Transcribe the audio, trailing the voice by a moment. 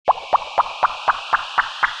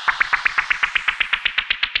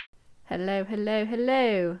Hello, hello,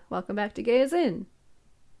 hello. Welcome back to Gays In.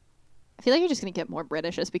 I feel like you're just gonna get more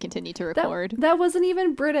British as we continue to That record. that wasn't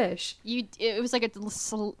even British. It was like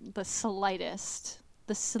the slightest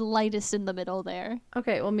in the middle there.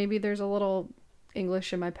 Okay, well maybe there's a little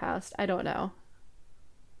English in my past. I don't know.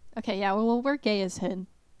 Okay, yeah, well we're gay as hin.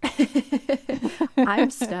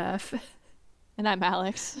 I'm Steph. And I'm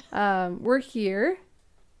Alex. We're here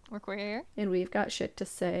We're queer. and we've got shit to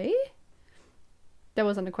say. That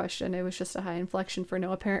wasn't a question. It was just a high inflection for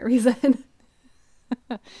no apparent reason.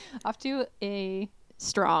 Off to a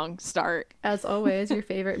strong start. As always, your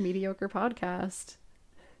favorite mediocre podcast.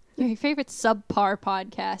 Your favorite subpar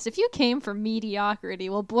podcast. If you came for mediocrity,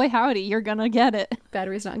 well, boy howdy, you're gonna get it.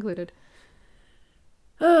 Batteries not included.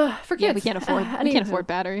 For kids. Yeah, we can't afford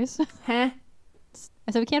batteries. Huh?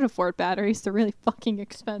 I said we can't afford batteries. They're really fucking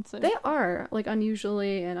expensive. They are like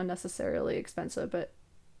unusually and unnecessarily expensive, but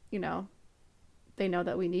you know, they know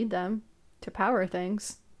that we need them to power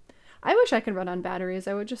things. I wish I could run on batteries.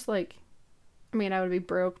 I would just I would be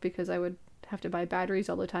broke because I would have to buy batteries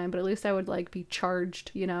all the time, but at least I would be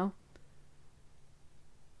charged, you know?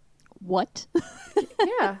 What?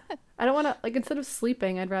 Yeah. I don't want to, instead of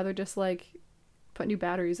sleeping, I'd rather just put new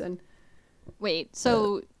batteries in. Wait,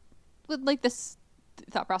 so with this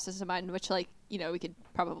thought process in mind, which we could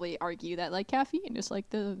probably argue that caffeine is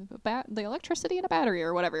the electricity in a battery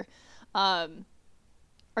or whatever.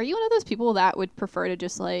 Are you one of those people that would prefer to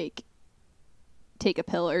just take a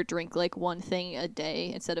pill or drink one thing a day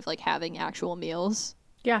instead of having actual meals?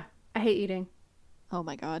 Yeah, I hate eating. Oh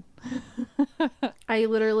my god.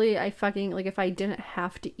 I fucking, if I didn't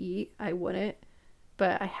have to eat, I wouldn't.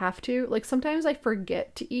 But I have to. Sometimes I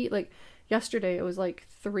forget to eat. Yesterday it was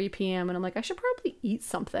 3 p.m. and I'm I should probably eat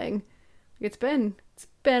something. It's been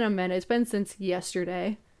a minute. It's been since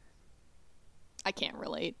yesterday. I can't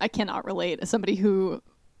relate. I cannot relate as somebody who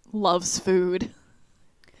loves food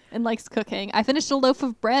and likes cooking. I finished a loaf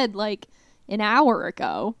of bread an hour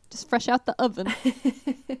ago, just fresh out the oven.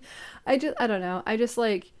 I don't know. I just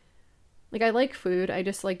I like food. I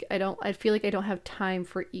just I feel like I don't have time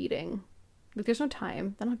for eating. There's no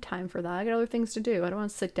time. I don't have time for that. I got other things to do. I don't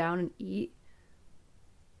want to sit down and eat.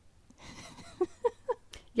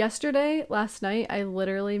 Last night, I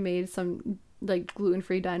literally made some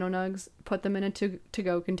gluten-free dino nugs, put them in a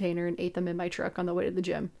to-go container, and ate them in my truck on the way to the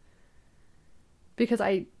gym. Because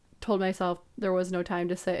I told myself there was no time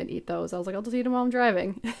to sit and eat those. I was I'll just eat them while I'm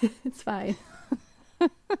driving. It's fine.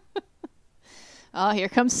 Oh, here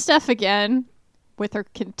comes Steph again with her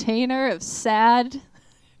container of sad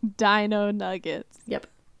dino nuggets. Yep.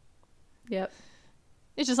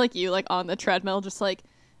 It's just you on the treadmill, just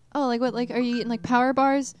oh, what, are you eating power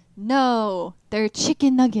bars? No, they're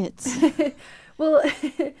chicken nuggets. Well,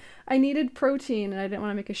 I needed protein and I didn't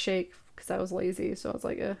want to make a shake because I was lazy. So I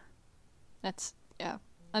was That's, yeah,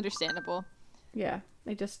 understandable. Yeah,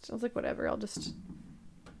 I was whatever. I'll just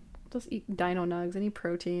eat dino nugs. I need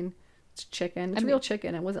protein. It's chicken. It's real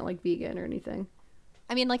chicken. It wasn't vegan or anything.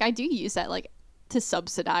 I mean, I do use that to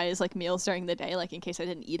subsidize meals during the day, in case I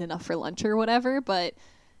didn't eat enough for lunch or whatever. But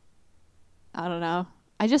I don't know.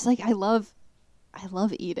 I just I love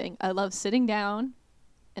eating. I love sitting down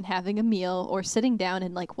and having a meal, or sitting down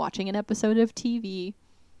and watching an episode of TV.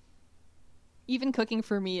 Even cooking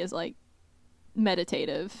for me is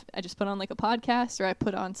meditative. I just put on a podcast, or I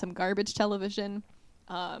put on some garbage television.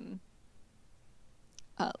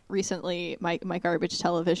 Recently my garbage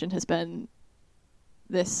television has been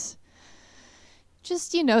this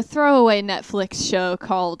just throwaway Netflix show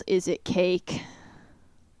called Is It Cake,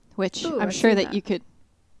 which I'm sure that you could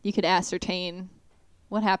ascertain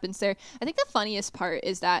what happens there. I think the funniest part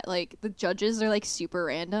is that the judges are super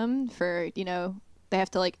random for they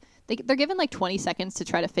have to they're given 20 seconds to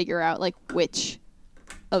try to figure out which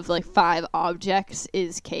of 5 objects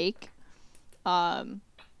is cake. King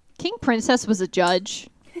Princess was a judge.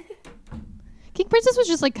 King Princess was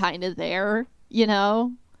just kind of there,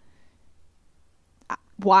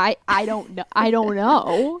 why? I don't know. I don't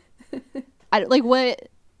know.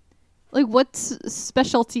 What's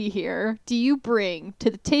specialty here do you bring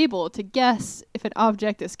to the table to guess if an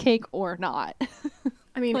object is cake or not?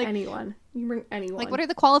 I mean, anyone. You bring anyone. What are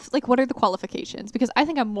the qualifications? Because I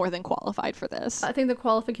think I'm more than qualified for this. I think the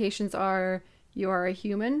qualifications are you are a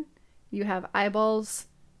human, you have eyeballs,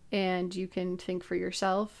 and you can think for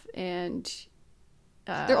yourself, and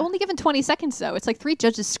they're only given 20 seconds though. It's 3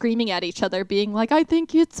 judges screaming at each other being I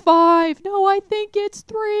think it's 5. No, I think it's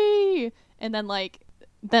 3. And then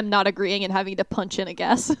them not agreeing and having to punch in a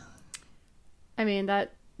guess. I mean,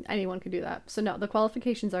 that anyone could do that. So no, the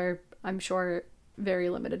qualifications are, I'm sure, very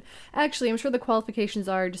limited. Actually, I'm sure the qualifications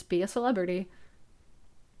are just be a celebrity.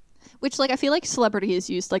 Which, like, I feel like celebrity is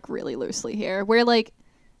used, like, really loosely here. Where, like,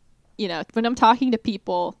 you know, when I'm talking to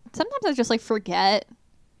people, sometimes I just, like, forget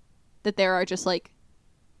that there are just, like,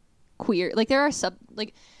 queer... Like, there are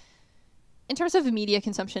like, in terms of media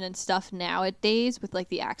consumption and stuff nowadays, with, like,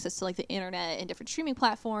 the access to, like, the internet and different streaming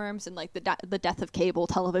platforms and, like, the death of cable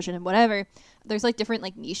television and whatever, there's, like, different,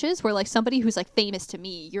 like, niches where, like, somebody who's, like, famous to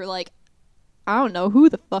me, you're like, I don't know who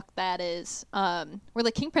the fuck that is. Where,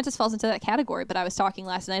 like, King Princess falls into that category, but I was talking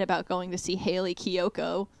last night about going to see Hayley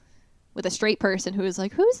Kiyoko with a straight person who was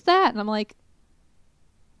like, who's that? And I'm like,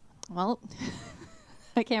 well,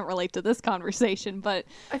 I can't relate to this conversation, but...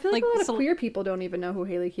 I feel like a lot of queer people don't even know who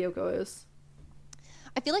Hayley Kiyoko is.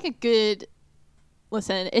 I feel like a good...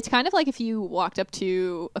 Listen, it's kind of like if you walked up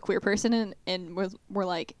to a queer person and were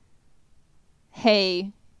like,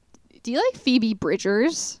 hey, do you like Phoebe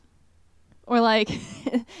Bridgers? Or like,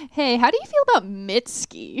 hey, how do you feel about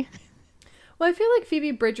Mitski? Well, I feel like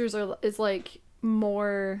Phoebe Bridgers is like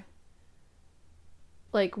more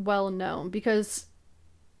like well known because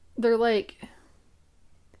they're like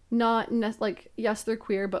not like, yes, they're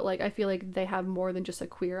queer, but like I feel like they have more than just a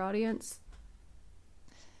queer audience.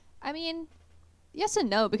 I mean, yes and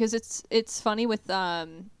no, because it's funny with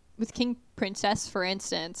King Princess, for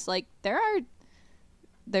instance, like they're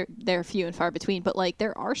few and far between, but like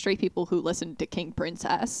there are straight people who listen to King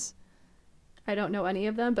Princess. I don't know any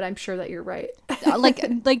of them, but I'm sure that you're right.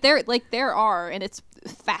 there are, and it's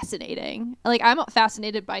fascinating. Like, I'm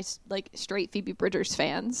fascinated by like straight Phoebe Bridgers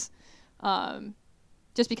fans,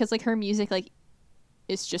 just because like her music like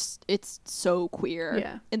it's so queer.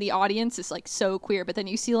 Yeah. And the audience is like so queer, but then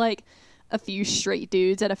you see like a few straight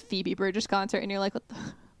dudes at a Phoebe Bridgers concert, and you're like, what the,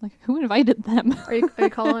 like, who invited them? Are you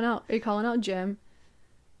calling out? Are you calling out Jim?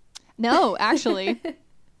 No, actually,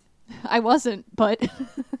 I wasn't, but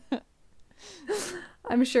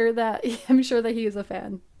I'm sure that he is a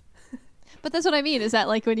fan. But that's what I mean, is that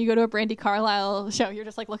like when you go to a Brandi Carlile show, you're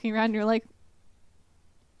just like looking around and you're like,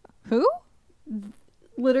 who?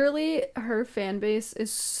 Literally, her fan base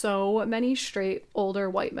is so many straight older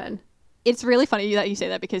white men. It's really funny that you say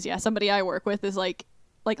that because, yeah, somebody I work with is like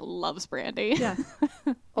loves Brandi. Yeah.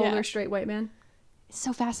 Older Yeah. straight white man. It's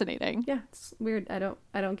so fascinating. Yeah, it's weird. I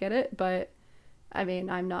don't get it, but I mean,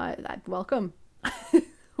 I'm not welcome.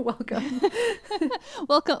 Welcome.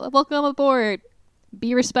 Welcome aboard.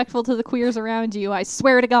 Be respectful to the queers around you. I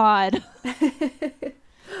swear to God.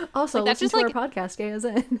 Also, like, that's listen just to like our podcast, Gay as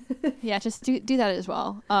in. Yeah, just do that as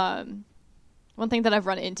well. One thing that I've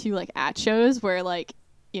run into like at shows where like,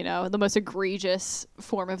 you know, the most egregious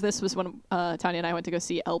form of this was when Tanya and I went to go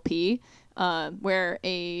see LP, where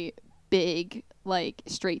a big like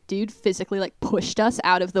straight dude physically like pushed us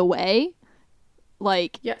out of the way.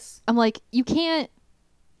 Like, Yes. I'm like, you can't.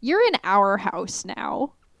 You're in our house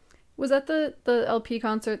now. Was that the LP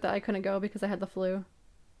concert that I couldn't go because I had the flu?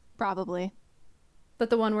 Probably. That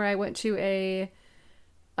the one where I went to a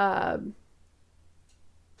oh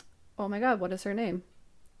my god, what is her name?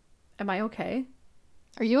 Am I okay?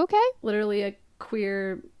 Are you okay? Literally a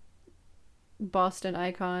queer Boston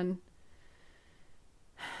icon.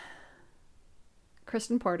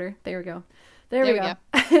 Kristen Porter. There we go. There we go.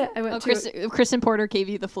 I went to Kristen Porter gave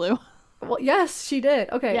you the flu. Well, yes, she did.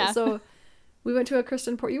 Okay, Yeah. so we went to a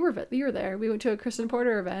Kristen Porter. You were there. We went to a Kristen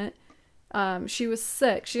Porter event. She was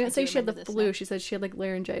sick. She didn't say she had the flu. Now. She said she had like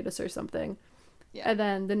laryngitis or something. Yeah. And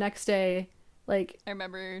then the next day, like, I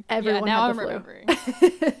remember. Everyone now had the I'm flu. remembering.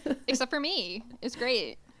 Except for me, it's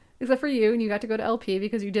great. Except for you, and you got to go to LP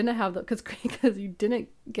because you didn't have because you didn't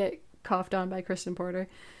get coughed on by Kristen Porter.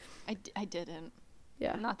 I didn't.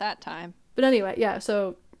 Yeah. Not that time. But anyway, yeah.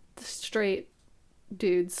 So straight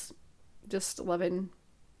dudes just loving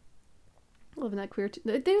that queer.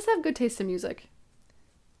 They just have good taste in music.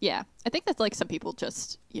 Yeah, I think that's like some people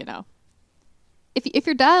just, you know, if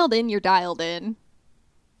you're dialed in, you're dialed in.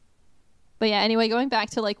 But yeah, anyway, going back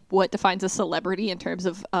to like what defines a celebrity in terms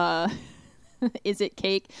of is it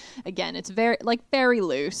cake? Again, it's very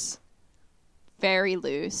loose. Very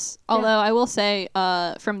loose. Yeah. Although I will say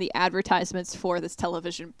from the advertisements for this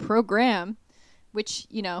television program, which,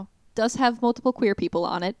 you know, does have multiple queer people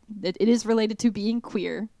on it. It is related to being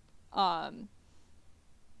queer.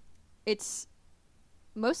 It's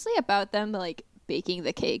mostly about them like baking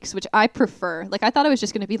the cakes, which I prefer. Like, I thought it was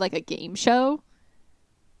just going to be like a game show,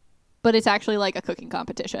 but it's actually like a cooking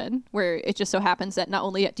competition where it just so happens that not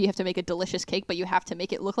only do you have to make a delicious cake, but you have to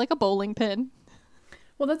make it look like a bowling pin.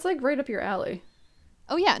 Well, that's like right up your alley.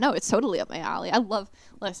 Oh yeah, no, it's totally up my alley.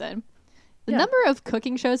 Listen, the number of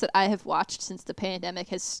cooking shows that I have watched since the pandemic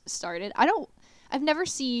has started. I've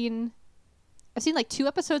seen like 2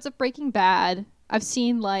 episodes of Breaking Bad. I've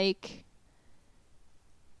seen like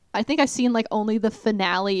I think I've seen like only the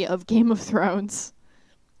finale of Game of Thrones.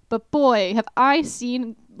 But boy, have I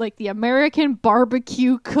seen like the American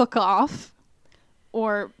Barbecue Cook-Off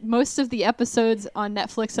or most of the episodes on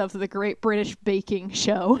Netflix of the Great British Baking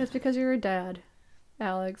Show. It's because you're a dad,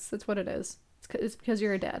 Alex. That's what it is. It's because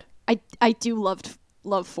you're a dad. I do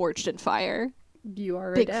love Forged in Fire. You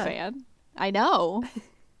are Big a dad. fan. I know.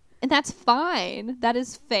 And that's fine. That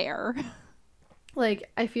is fair. Like,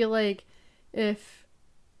 I feel like if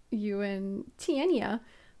you and Tiania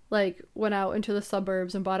like went out into the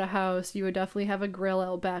suburbs and bought a house, you would definitely have a grill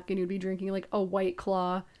out back and you'd be drinking like a White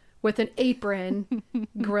Claw with an apron,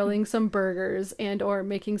 grilling some burgers and or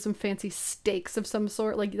making some fancy steaks of some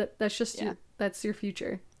sort. Like that's just that's your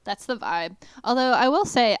future. That's the vibe. Although I will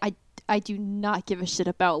say I do not give a shit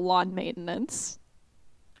about lawn maintenance.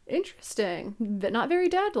 Interesting. But not very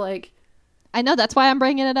dad-like. I know, that's why I'm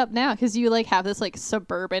bringing it up now, because you like have this like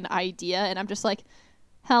suburban idea and I'm just like,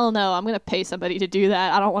 hell no, I'm gonna pay somebody to do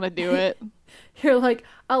that. I don't want to do it. You're like,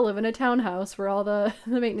 I'll live in a townhouse where all the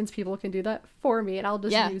maintenance people can do that for me and I'll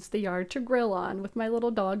just use the yard to grill on with my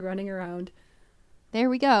little dog running around. There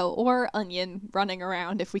we go. Or Onion running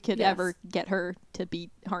around if we could ever get her to be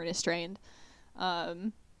harness trained. Yeah,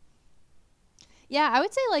 I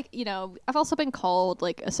would say, like, you know, I've also been called,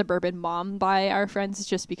 like, a suburban mom by our friends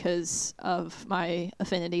just because of my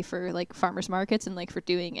affinity for, like, farmers markets and, like, for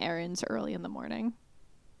doing errands early in the morning.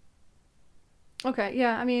 Okay,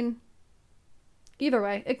 yeah, I mean, either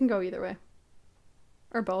way. It can go either way.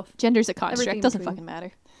 Or both. Gender's a construct. Doesn't fucking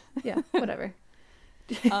matter. Yeah, whatever.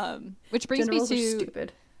 Which brings Generals me to... are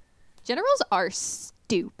stupid. Generals are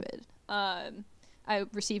stupid. I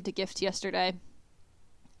received a gift yesterday.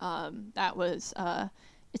 That was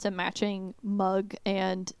it's a matching mug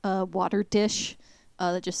and a water dish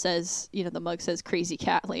that just says, you know, the mug says crazy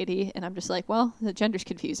cat lady, and I'm just like, well, the gender's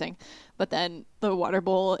confusing. But then the water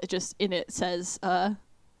bowl, it just in it says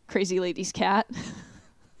crazy lady's cat.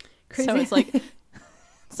 Crazy.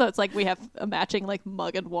 So it's like we have a matching like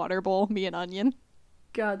mug and water bowl, me and Onion.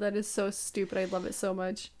 God, that is so stupid. I love it so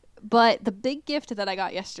much. But the big gift that I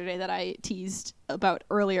got yesterday that I teased about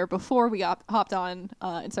earlier before we hopped on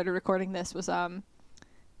and started recording this was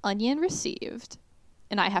Onion received,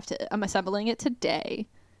 and I'm assembling it today.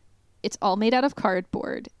 It's all made out of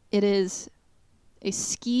cardboard. It is a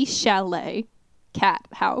ski chalet cat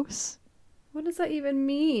house. What does that even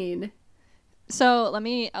mean? So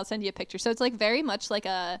I'll send you a picture. So it's like very much like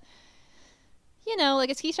a, you know,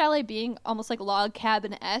 like a ski chalet being almost like log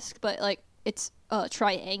cabin-esque, but like it's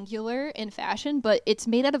triangular in fashion, but it's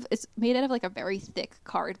made out of like a very thick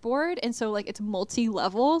cardboard, and so like it's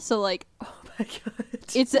multi-level. So like, oh my god,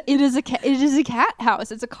 it is a cat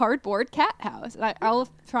house. It's a cardboard cat house. And I'll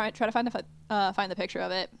try to find the picture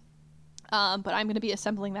of it. But I'm gonna be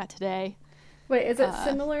assembling that today. Wait, is it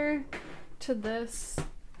similar to this,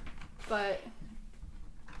 but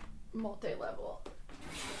multi-level?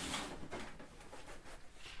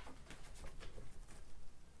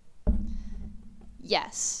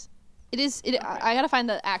 Yes, it is. I gotta find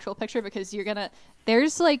the actual picture because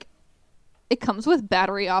there's like, it comes with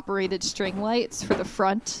battery operated string lights for the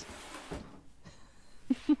front.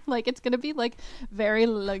 Like it's gonna be like very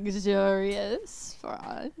luxurious for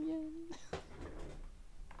Onion.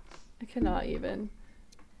 I cannot even.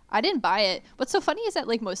 I didn't buy it. What's so funny is that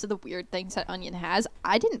like most of the weird things that Onion has,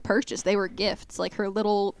 I didn't purchase. They were gifts. Like her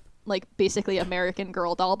little, like basically American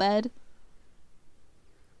Girl doll bed.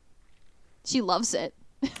 She loves it.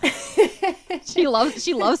 she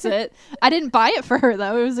loves it. I didn't buy it for her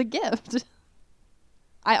though. It was a gift.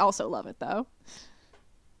 I also love it though.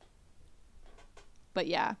 But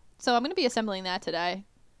yeah. So I'm going to be assembling that today.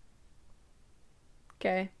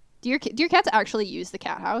 Okay. Do your cats actually use the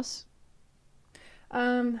cat house?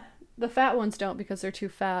 The fat ones don't because they're too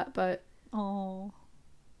fat, but oh,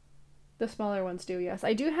 the smaller ones do. Yes.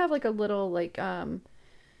 I do have like a little like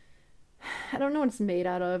I don't know what it's made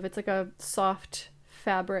out of. It's like a soft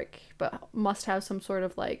fabric, but must have some sort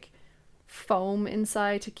of like foam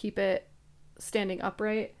inside to keep it standing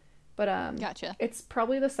upright. But gotcha. It's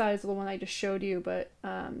probably the size of the one I just showed you, but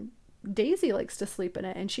Daisy likes to sleep in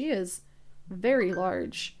it, and she is very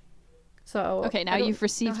large. So okay, now you've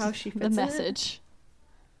received the message.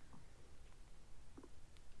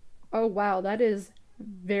 Oh wow, that is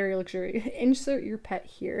very luxurious. Insert your pet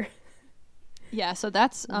here. Yeah, so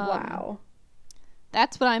that's wow.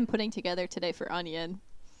 That's what I'm putting together today for Onion.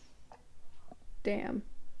 Damn.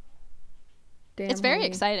 It's very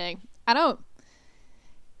exciting.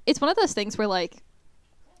 It's one of those things where like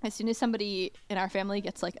as soon as somebody in our family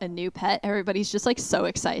gets like a new pet, everybody's just like so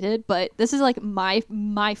excited, but this is like my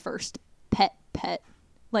first pet.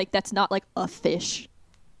 Like that's not like a fish.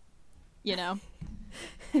 you know.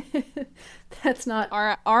 That's not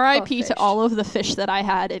R.I.P. fish. to all of the fish that I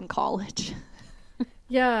had in college.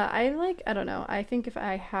 Yeah, I don't know. I think if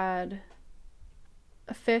I had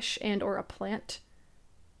a fish and or a plant,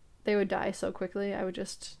 they would die so quickly. I would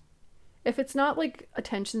just, if it's not like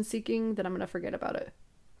attention seeking, then I'm gonna forget about it.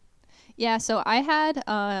 Yeah, so I had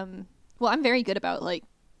well, I'm very good about like,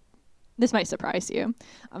 this might surprise you.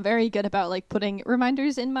 I'm very good about like putting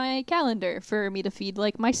reminders in my calendar for me to feed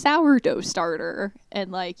like my sourdough starter,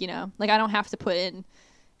 and like, you know, like I don't have to put in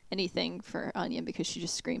anything for Onion because she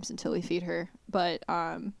just screams until we feed her. But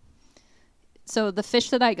so the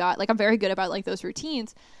fish that I got, like I'm very good about like those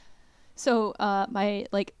routines. So my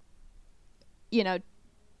like, you know,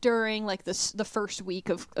 during like the first week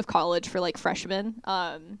of college for like freshmen,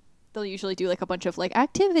 they'll usually do like a bunch of like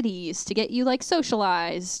activities to get you like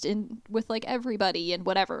socialized and with like everybody and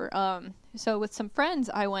whatever. So with some friends,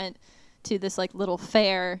 I went to this like little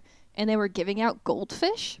fair and they were giving out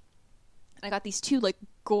goldfish. And I got these two like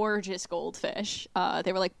gorgeous goldfish.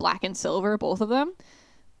 They were like black and silver, both of them.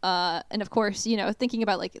 And of course, you know, thinking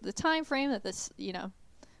about like the time frame that this, you know,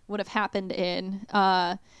 would have happened in,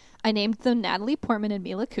 I named them Natalie Portman and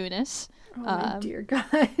Mila Kunis. Oh my dear God.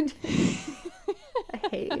 I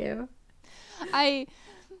hate you.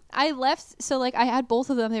 I left, so like I had both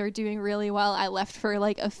of them. They were doing really well. I left for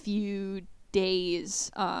like a few days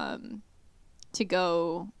to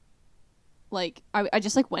go, like I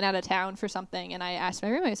just like went out of town for something, and I asked my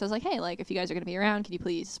roommates, I was like, hey, like if you guys are gonna be around, can you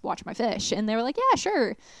please watch my fish? And they were like, yeah,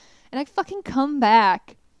 sure. And I fucking come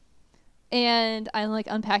back and I'm like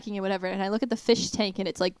unpacking it, whatever, and I look at the fish tank and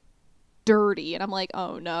it's like dirty, and I'm like,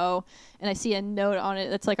 oh no. And I see a note on it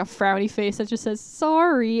that's like a frowny face that just says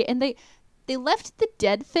sorry. And they left the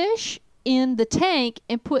dead fish in the tank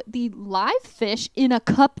and put the live fish in a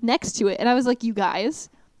cup next to it, and I was like, you guys,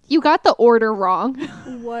 you got the order wrong.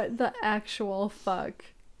 What the actual fuck?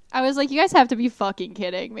 I was like, you guys have to be fucking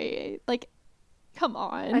kidding me. Like, come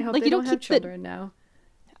on. I hope like, they you don't don't have keep children now.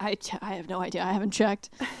 I have no idea. I haven't checked.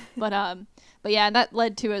 But yeah, and that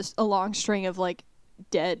led to a long string of like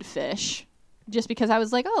dead fish, just because I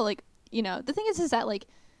was like, oh, like, you know, the thing is that like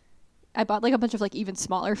I bought like a bunch of like even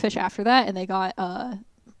smaller fish after that, and they got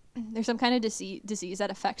there's some kind of disease that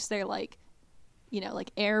affects their like, you know,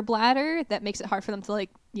 like air bladder that makes it hard for them to like,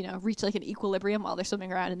 you know, reach like an equilibrium while they're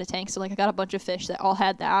swimming around in the tank. So like I got a bunch of fish that all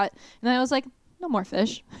had that, and then I was like, no more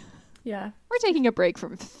fish. Yeah, we're taking a break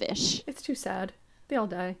from fish. It's too sad. They all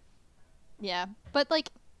die. Yeah, but like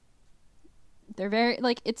they're very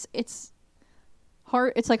like it's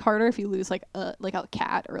hard. It's like harder if you lose like a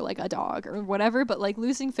cat or like a dog or whatever. But like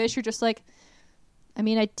losing fish, you're just like, I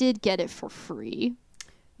mean, I did get it for free.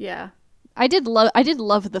 Yeah, I did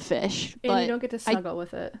love the fish, and but you don't get to snuggle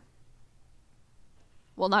with it.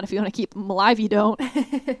 Well, not if you want to keep them alive. You don't.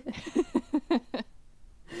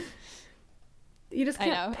 You just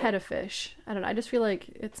can't pet a fish. I don't know. I just feel like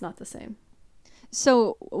it's not the same.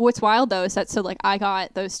 So what's wild though is that so like I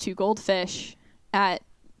got those two goldfish at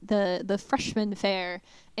the freshman fair,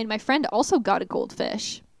 and my friend also got a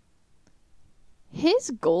goldfish. His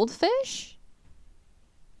goldfish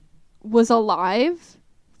was alive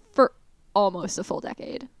for almost a full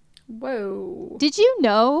decade. Whoa. Did you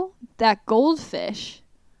know that goldfish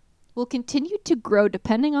will continue to grow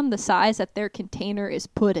depending on the size that their container is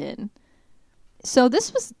put in? So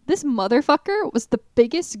this motherfucker was the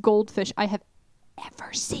biggest goldfish I have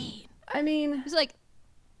ever seen. I mean, it was like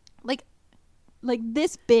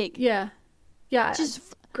this big. Yeah.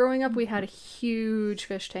 Just growing up, we had a huge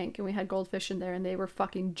fish tank, and we had goldfish in there, and they were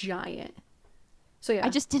fucking giant. So yeah, I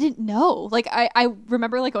just didn't know. Like I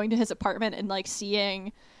remember like going to his apartment and like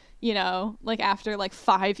seeing, you know, like after like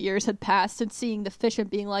 5 years had passed, and seeing the fish and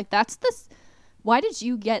being like, that's this. Why did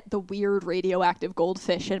you get the weird radioactive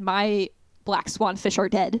goldfish and my black swan fish are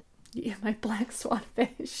dead? Yeah, my black swan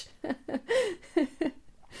fish.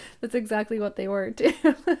 That's exactly what they were too.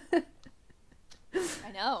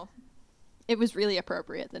 I know. It was really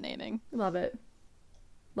appropriate, the naming. Love it.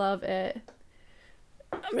 Love it.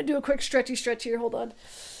 I'm gonna do a quick stretch here. Hold on.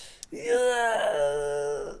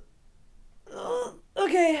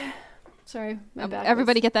 Okay. Sorry, my back.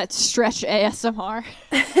 Everybody get that stretch ASMR.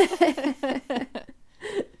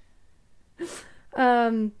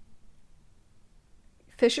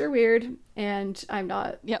 Fish are weird, and I'm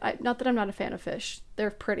not. Yep. Not that I'm not a fan of fish.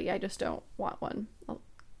 They're pretty. I just don't want one. I'll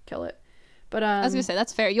kill it. But I was gonna say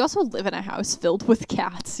that's fair. You also live in a house filled with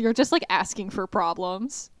cats. You're just like asking for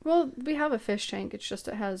problems. Well, we have a fish tank. It's just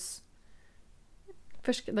it has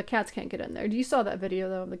fish. The cats can't get in there. You saw that video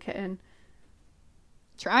though of the kitten.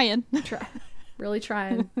 Trying. Really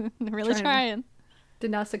trying. Really trying.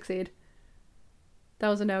 Did not succeed. That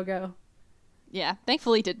was a no-go. Yeah,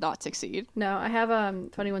 thankfully did not succeed. No, I have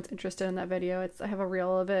if anyone's interested in that video, I have a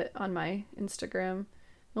reel of it on my Instagram.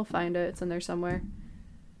 You'll find it. It's in there somewhere.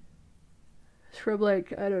 It's from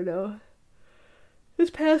like, I don't know, this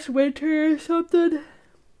past winter or something.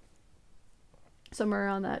 Somewhere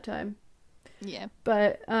around that time. Yeah.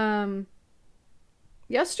 But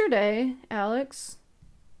yesterday, Alex,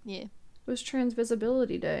 Yeah. was Trans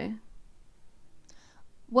Visibility Day.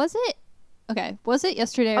 Was it? Okay, was it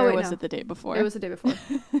yesterday or was it the day before? It was the day before.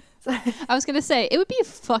 I was going to say, it would be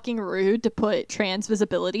fucking rude to put Trans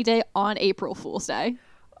Visibility Day on April Fool's Day.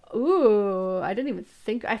 Ooh, I didn't even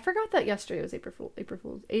think. I forgot that yesterday was April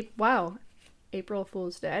Fool's. April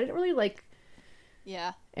Fool's Day. I didn't really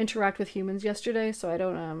interact with humans yesterday, so I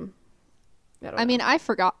don't I mean, I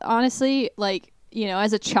forgot, honestly, like, you know,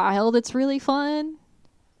 as a child, it's really fun.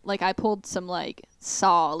 Like, I pulled some, like,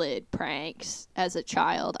 solid pranks as a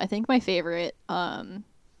child. I think my favorite,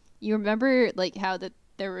 you remember, like, how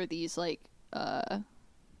there were these, like,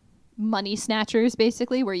 money snatchers,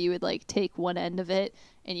 basically, where you would, like, take one end of it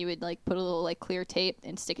and you would, like, put a little, like, clear tape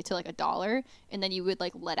and stick it to, like, $1, and then you would,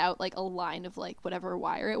 like, let out, like, a line of, like, whatever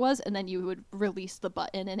wire it was, and then you would release the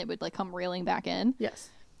button and it would, like, come reeling back in. Yes.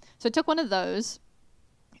 So I took one of those,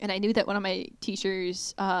 and I knew that one of my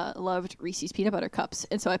teachers loved Reese's peanut butter cups,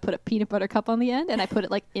 and so I put a peanut butter cup on the end, and I put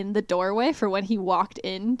it, like, in the doorway for when he walked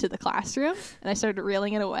into the classroom, and I started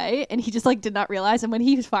reeling it away, and he just, like, did not realize, and when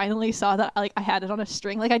he finally saw that, like, I had it on a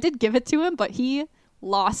string, like, I did give it to him, but he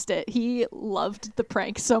lost it. He loved the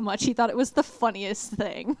prank so much. He thought it was the funniest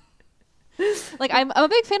thing. Like, I'm a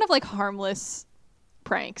big fan of, like, harmless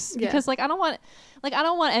pranks, because like I don't want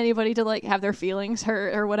anybody to, like, have their feelings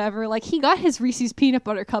hurt or whatever. Like, he got his Reese's peanut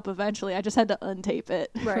butter cup eventually. I just had to untape it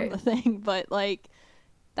from the thing, but like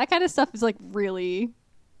that kind of stuff is, like, really,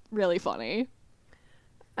 really funny.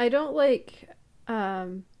 I don't like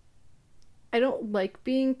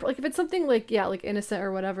being, like, if it's something like, yeah, like, innocent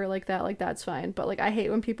or whatever, like that, like, that's fine, but like I hate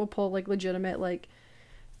when people pull, like, legitimate, like,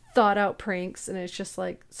 thought out pranks, and it's just,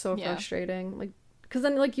 like, so frustrating, like, because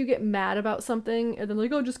then, like, you get mad about something, and then,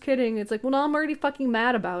 like, oh, just kidding. It's like, well, no, I'm already fucking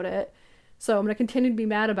mad about it, so I'm gonna continue to be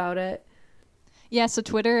mad about it. Yeah, so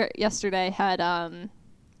Twitter yesterday had,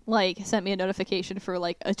 like, sent me a notification for,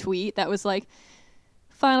 like, a tweet that was, like,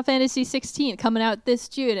 Final Fantasy 16 coming out this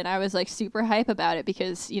June, and I was, like, super hype about it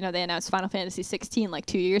because, you know, they announced Final Fantasy 16, like,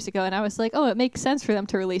 2 years ago, and I was like, oh, it makes sense for them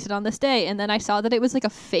to release it on this day, and then I saw that it was, like, a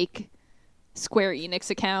fake Square Enix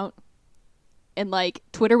account. And, like,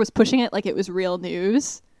 Twitter was pushing it like it was real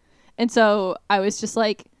news. And so I was just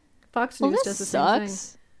like, Fox News does the same thing.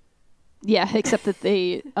 Yeah, except that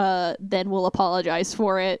they then will apologize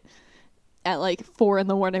for it at, like, 4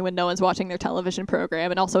 a.m. when no one's watching their television program.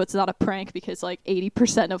 And also it's not a prank because, like,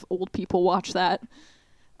 80% of old people watch that.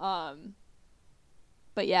 But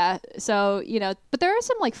yeah, so, you know, but there are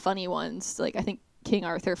some, like, funny ones. Like, I think King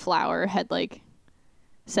Arthur Flour had, like,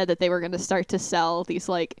 said that they were going to start to sell these,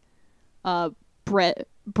 like,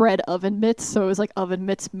 bread oven mitts, so it was like oven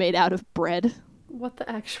mitts made out of bread. What the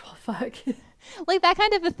actual fuck? Like, that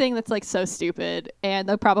kind of a thing that's, like, so stupid, and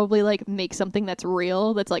they'll probably, like, make something that's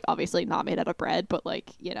real that's, like, obviously not made out of bread, but,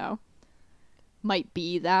 like, you know, might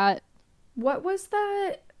be that. What was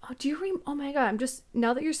that? Oh my god, I'm just,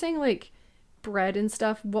 now that you're saying, like, bread and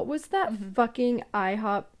stuff, what was that fucking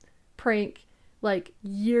IHOP prank, like,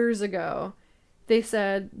 years ago? They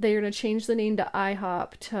said they were gonna change the name to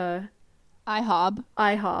IHOP to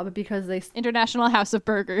IHOB because they... International House of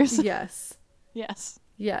Burgers. Yes.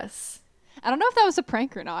 Yes. I don't know if that was a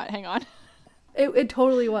prank or not. Hang on. It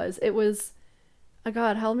totally was. It was... Oh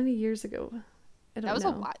god, how many years ago? I don't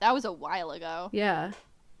know. That was a while ago. Yeah.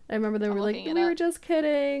 I remember they were like, we were just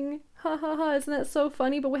kidding. Ha ha ha, isn't that so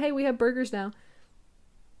funny? But hey, we have burgers now.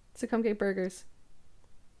 So come get burgers.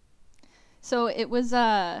 So it was...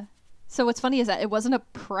 So what's funny is that it wasn't a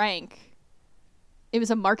prank. It was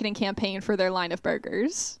a marketing campaign for their line of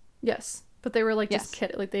burgers. Yes, but they were, like, just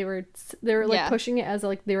kidding. Like, they were like pushing it as,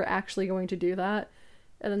 like, they were actually going to do that,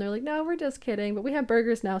 and then they're like, no, we're just kidding, but we have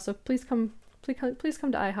burgers now, so please come to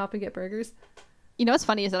IHOP and get burgers. You know what's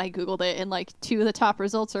funny is that I googled it, and, like, 2 of the top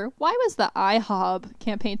results are, why was the IHOB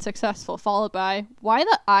campaign successful, followed by why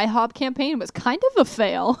the IHOB campaign was kind of a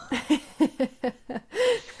fail.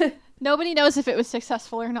 Nobody knows if it was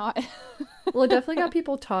successful or not. Well, it definitely got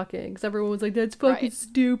people talking, because everyone was like, that's fucking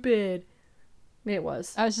stupid. I mean, it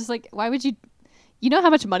was. I was just like, why would you... You know how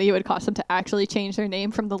much money it would cost them to actually change their name,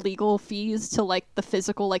 from the legal fees to, like, the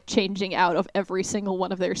physical, like, changing out of every single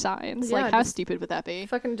one of their signs? Yeah, like, how stupid would that be?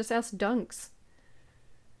 Fucking just ask Dunks.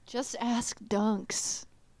 Just ask Dunks.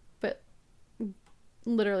 But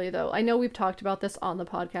literally, though, I know we've talked about this on the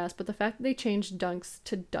podcast, but the fact that they changed Dunks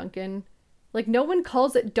to Dunkin' Like, no one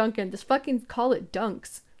calls it Dunkin'. Just fucking call it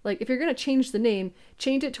Dunks. Like, if you're gonna change the name,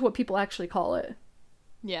 change it to what people actually call it.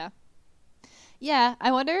 Yeah. Yeah,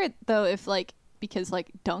 I wonder though if like because like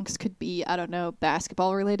dunks could be, I don't know,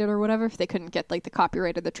 basketball related or whatever, if they couldn't get like the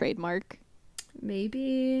copyright or the trademark.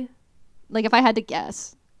 Maybe. Like if I had to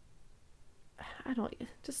guess. I don't.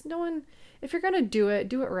 Just no one. If you're gonna do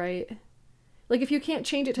it right. Like, if you can't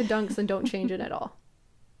change it to Dunks, then don't change it at all.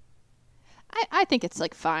 I think it's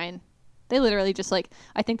like fine. They literally just like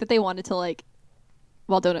I think that they wanted to like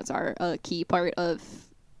while donuts are a key part of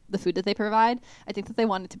the food that they provide, I think that they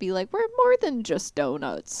wanted to be like, we're more than just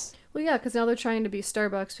donuts. Well, yeah, because now they're trying to be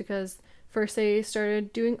Starbucks because first they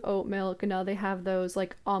started doing oat milk and now they have those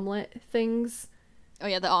like omelet things. Oh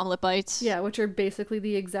yeah, the omelet bites. Yeah, which are basically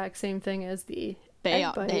the exact same thing as the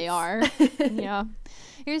egg bites. They are. Yeah.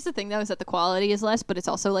 Here's the thing though, is that the quality is less, but it's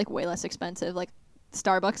also like way less expensive. Like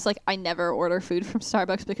Starbucks, like I never order food from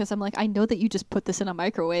Starbucks because I'm like, I know that you just put this in a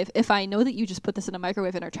microwave. If I know that you just put this in a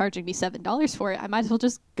microwave and are charging me $7 for it, I might as well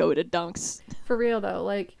just go to Dunks. For real though,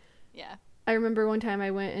 like, yeah. I remember one time I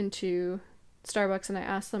went into Starbucks and I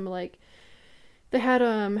asked them, like, they had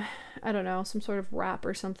I don't know, some sort of wrap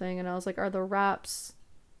or something, and I was like, are the wraps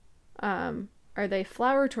are they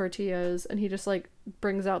flour tortillas? And he just like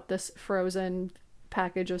brings out this frozen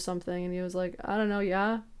package of something and he was like, I don't know,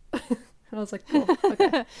 yeah. I was like, cool,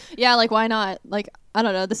 okay. Yeah, like why not? Like, I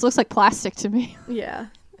don't know, this looks like plastic to me. Yeah.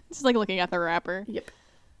 Just like looking at the wrapper. Yep.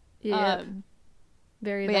 Yeah.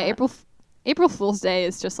 Very that. Yeah, April Fool's Day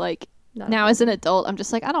is just like now as an adult, I'm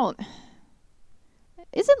just like,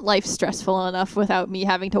 isn't life stressful enough without me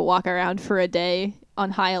having to walk around for a day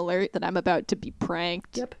on high alert that I'm about to be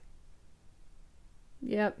pranked?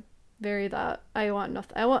 Yep. Very that. I want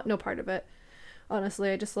nothing. I want no part of it. Honestly,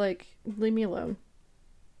 I just like, leave me alone.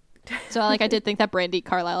 So like I did think that Brandi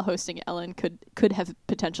Carlile hosting Ellen could have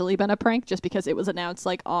potentially been a prank just because it was announced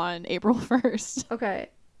like on April 1st. Okay.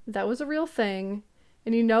 That was a real thing.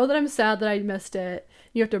 And you know that I'm sad that I missed it.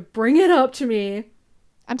 You have to bring it up to me.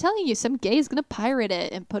 I'm telling you, some gay is going to pirate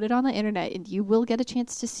it and put it on the internet and you will get a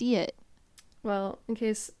chance to see it. Well, in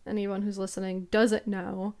case anyone who's listening doesn't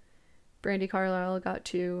know, Brandi Carlile got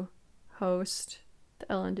to host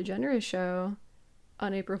the Ellen DeGeneres show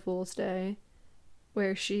on April Fool's Day,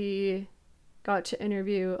 where she got to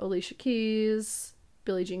interview Alicia Keys,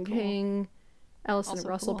 Billie Jean King, Allison Also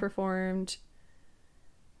Russell cool. performed.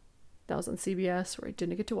 That was on CBS, where I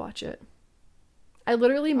didn't get to watch it. I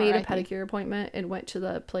literally made a pedicure appointment and went to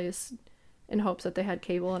the place in hopes that they had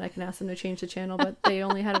cable and I can ask them to change the channel, but they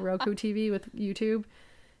only had a Roku TV with YouTube,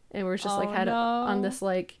 and we're just on this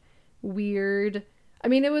like weird, I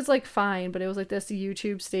mean, it was like fine, but it was like this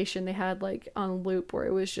YouTube station they had like on loop where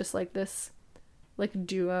it was just like this like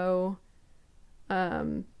duo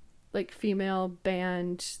like female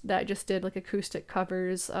band that just did like acoustic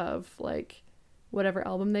covers of like whatever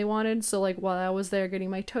album they wanted. So like while I was there getting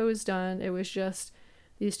my toes done, it was just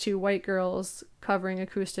these two white girls covering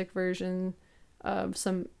acoustic version of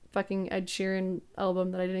some fucking Ed Sheeran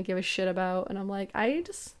album that I didn't give a shit about, and I'm like, I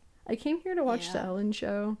came here to watch the Ellen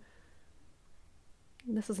show.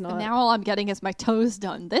 This is not. And now all I'm getting is my toes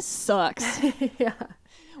done. This sucks. Yeah.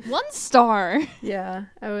 1 star. Yeah,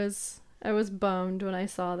 I was bummed when I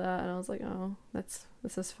saw that, and I was like, oh, this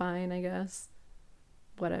is fine, I guess.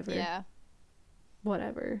 Whatever. Yeah.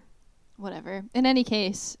 Whatever. In any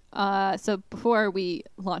case, so before we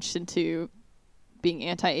launched into being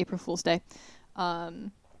anti-April Fool's Day,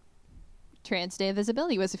 Trans Day of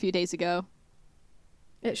Visibility was a few days ago.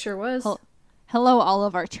 It sure was. Hello, all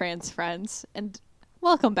of our trans friends, and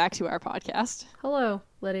welcome back to our podcast. Hello,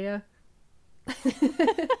 Lydia. I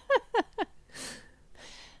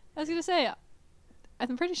was going to say,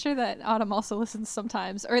 I'm pretty sure that Autumn also listens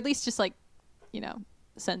sometimes, or at least just like,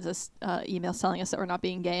 sends us emails telling us that we're not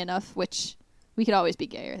being gay enough, which we could always be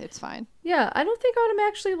gayer. It's fine. Yeah, I don't think Autumn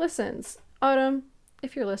actually listens. Autumn,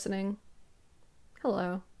 if you're listening,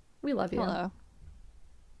 hello. We love you. Hello.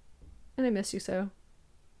 And I miss you so.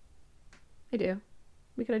 I do.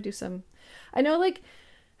 We gotta do some. I know, like,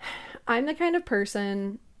 I'm the kind of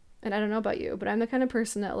person, and I don't know about you, but I'm the kind of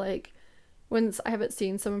person that, like, when I haven't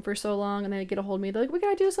seen someone for so long and they get a hold of me, they're like, we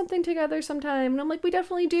gotta do something together sometime. And I'm like, we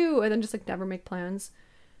definitely do. And then just, like, never make plans.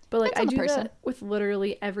 But, like, I do that with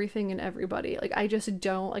literally everything and everybody. Like, I just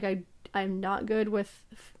don't, like, I'm not good with,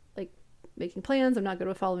 like, making plans. I'm not good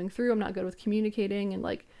with following through. I'm not good with communicating and,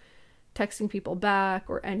 like, texting people back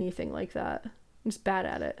or anything like that. I'm just bad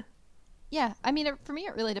at it. Yeah, I mean, for me,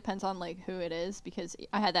 it really depends on, like, who it is, because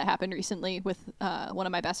I had that happen recently with one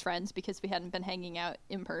of my best friends because we hadn't been hanging out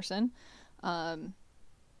in person. But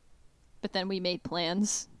then we made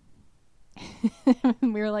plans.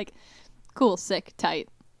 And we were like, Cool, sick, tight.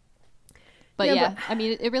 But Yeah, yeah, but I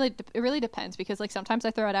mean, it really depends because like sometimes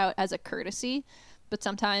I throw it out as a courtesy, but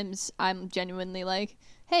sometimes I'm genuinely like,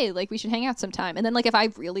 hey, like we should hang out sometime. And then like if I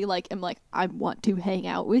really like am like I want to hang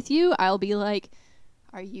out with you, I'll be like,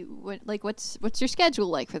 are you what's your schedule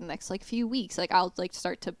like for the next like few weeks? Like I'll like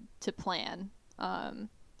start to plan.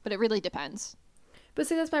 But it really depends. but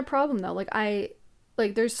see, that's my problem though.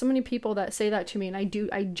 There's so many people that say that to me, and I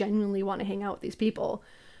genuinely want to hang out with these people.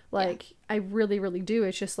 Like, yeah. I really, really do.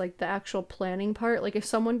 It's just like the actual planning part. Like, if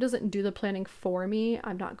someone doesn't do the planning for me,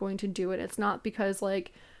 I'm not going to do it. It's not because,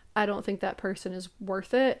 like, I don't think that person is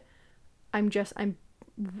worth it. I'm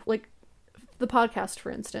like, the podcast,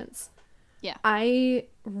 for instance. Yeah. I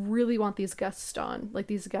really want these guests on, like,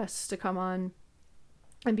 these guests to come on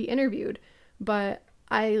and be interviewed. But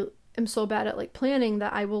I am so bad at, like, planning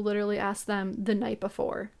that I will literally ask them the night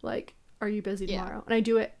before, like, are you busy tomorrow? Yeah. And I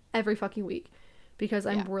do it every fucking week. Because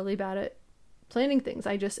I'm really bad at planning things.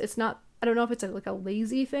 I don't know if it's like a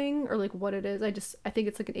lazy thing or like what it is. I think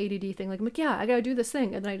it's like an ADD thing. Like, I'm like, yeah, I gotta do this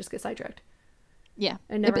thing. And then I just get sidetracked. Yeah.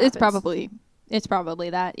 It's probably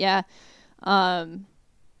that. Yeah. I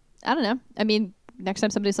don't know. I mean, next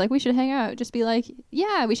time somebody's like, we should hang out, just be like,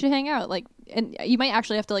 yeah, we should hang out. Like, and you might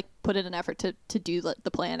actually have to like put in an effort to do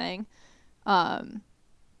the planning.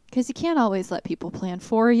 Cause you can't always let people plan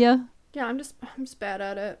for you. Yeah. I'm just bad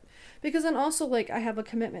at it. Because then also, like, I have a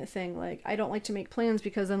commitment thing. Like, I don't like to make plans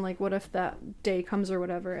because then, like, what if that day comes or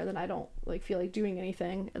whatever, and then I don't, like, feel like doing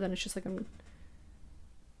anything, and then it's just, like, I'm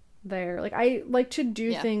there. Like, I like to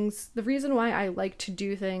do things. The reason why I like to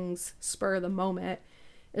do things spur of the moment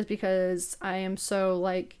is because I am so,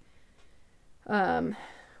 like,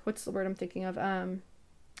 what's the word I'm thinking of?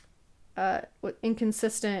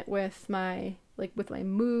 Inconsistent with my, like, with my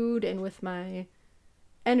mood and with my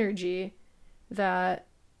energy that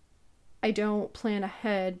I don't plan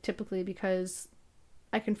ahead typically because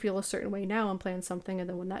I can feel a certain way now and plan something, and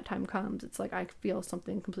then when that time comes, it's like I feel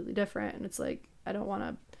something completely different, and it's like I don't want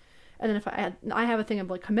to. And then if I have a thing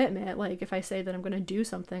of like commitment, like if I say that I'm going to do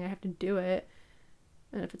something, I have to do it,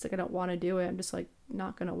 and if it's like I don't want to do it, I'm just like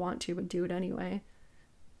not going to want to, but do it anyway.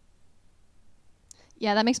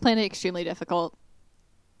 Yeah, that makes planning extremely difficult.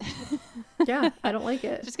 Yeah, I don't like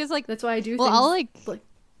it. Just because like that's why I do. Well, things I'll like.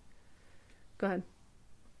 Go ahead.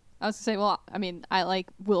 I was gonna say, well, I mean, I like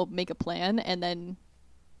will make a plan, and then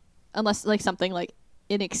unless like something like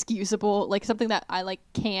inexcusable, like something that I like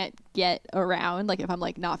can't get around, like if I'm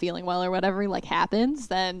like not feeling well or whatever like happens,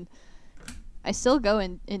 then I still go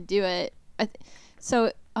and do it. I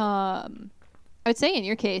would say in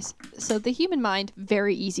your case, so the human mind,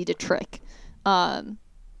 very easy to trick. So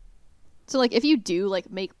like if you do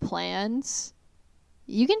like make plans,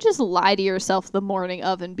 you can just lie to yourself the morning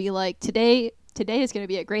of and be like, today is going to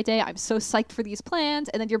be a great day. I'm so psyched for these plans.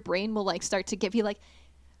 And then your brain will like start to give you like,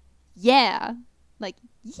 yeah,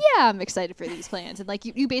 I'm excited for these plans. And like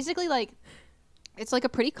you basically like, it's like a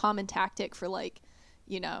pretty common tactic for like,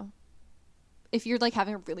 you know, if you're like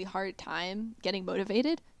having a really hard time getting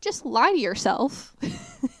motivated, just lie to yourself.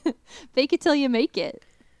 Fake it till you make it.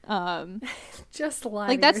 Just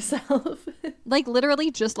lie to yourself. Like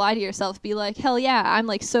literally just lie to yourself. Be like, hell yeah, I'm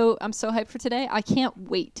so hyped for today. I can't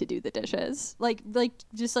wait to do the dishes. Like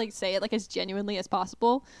just like say it like as genuinely as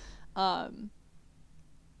possible. And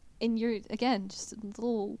you're again just a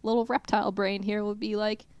little reptile brain here will be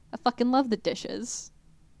like, I fucking love the dishes.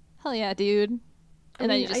 Hell yeah, dude. And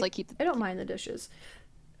then you just like keep. I don't mind the dishes.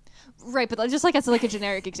 Right, but just like as like a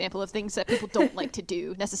generic example of things that people don't like to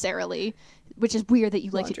do necessarily, which is weird that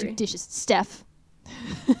you like to do dishes, Steph.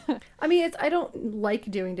 I mean, I don't like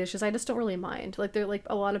doing dishes. I just don't really mind. Like, they're like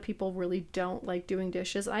a lot of people really don't like doing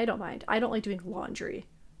dishes. I don't mind. I don't like doing laundry.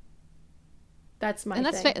 That's my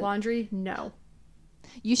thing. Laundry, no.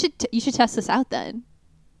 You should test this out then.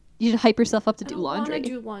 You should hype yourself up to do laundry. I don't want to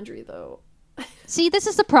do laundry though. See, this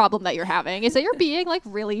is the problem that you're having, is that you're being like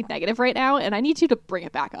really negative right now, and I need you to bring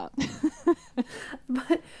it back up.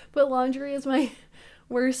 but laundry is my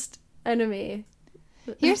worst enemy.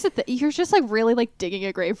 Here's the thing. You're just like really like digging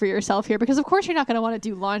a grave for yourself here, because of course you're not going to want to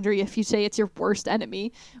do laundry if you say it's your worst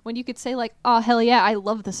enemy, when you could say like, oh hell yeah, I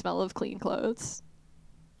love the smell of clean clothes.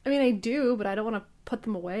 I mean, I do, but I don't want to put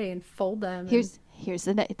them away and fold them. Here's you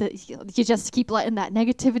just keep letting that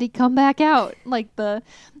negativity come back out. Like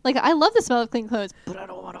I love the smell of clean clothes, but I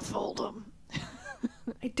don't want to fold them.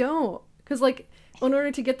 I don't, because like in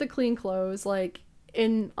order to get the clean clothes like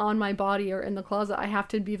on my body or in the closet, I have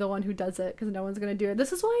to be the one who does it, because no one's gonna do it.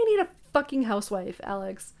 This is why I need a fucking housewife,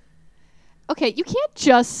 Alex. Okay, you can't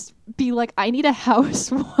just be like, I need a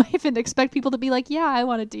housewife and expect people to be like, yeah, I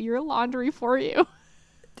want to do your laundry for you.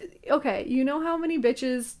 Okay, you know how many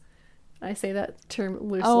bitches I say that term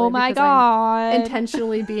loosely Oh my because I'm god.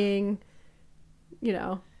 intentionally being, you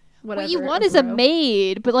know, whatever. What you want is a bro.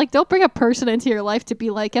 maid, but like don't bring a person into your life to be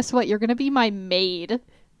like, guess what? You're gonna be my maid.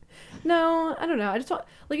 No, I don't know. I just want,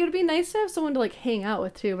 like, it would be nice to have someone to like hang out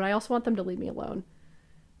with too, but I also want them to leave me alone.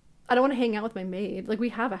 I don't want to hang out with my maid. Like, we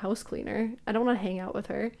have a house cleaner. I don't want to hang out with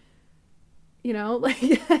her. You know, like,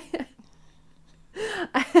 it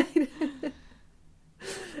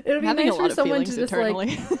would be Having nice a for lot of someone feelings to just internally.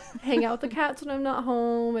 like hang out with the cats when I'm not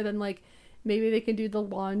home, and then like maybe they can do the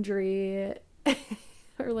laundry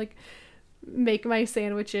or like make my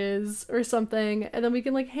sandwiches or something, and then we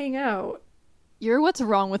can like hang out. You're what's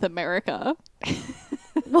wrong with America.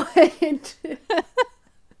 What?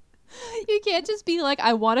 You can't just be like,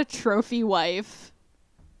 I want a trophy wife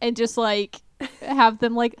and just like have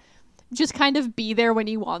them like just kind of be there when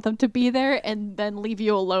you want them to be there and then leave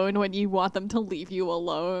you alone when you want them to leave you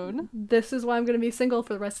alone. This is why I'm going to be single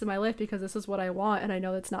for the rest of my life, because this is what I want, and I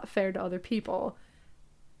know that's not fair to other people.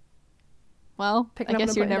 Well, Picking I up guess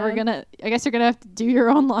and you're putting never down. gonna I guess you're gonna have to do your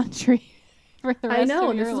own laundry for the rest I know, of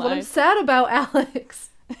and your this is life. what I'm sad about, Alex.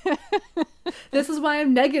 This is why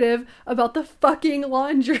I'm negative about the fucking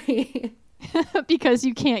laundry. Because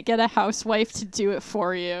you can't get a housewife to do it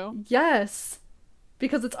for you. Yes.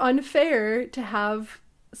 Because it's unfair to have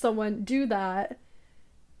someone do that,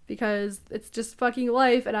 because it's just fucking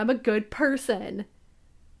life and I'm a good person.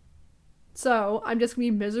 So I'm just gonna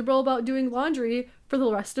be miserable about doing laundry for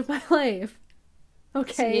the rest of my life.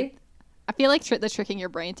 Okay? See, I feel like the tricking your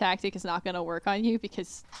brain tactic is not going to work on you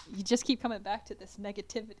because you just keep coming back to this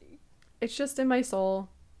negativity. It's just in my soul.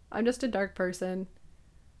 I'm just a dark person.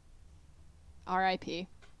 R.I.P.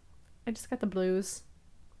 I just got the blues.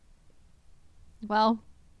 Well,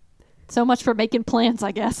 so much for making plans,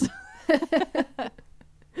 I guess.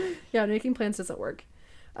 Yeah, making plans doesn't work.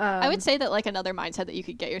 I would say that like another mindset that you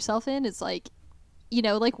could get yourself in is like, you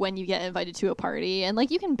know, like when you get invited to a party and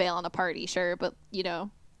like you can bail on a party, sure, but you know,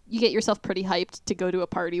 you get yourself pretty hyped to go to a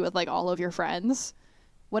party with like all of your friends.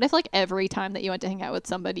 What if like every time that you went to hang out with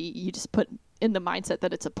somebody, you just put in the mindset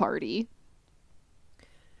that it's a party?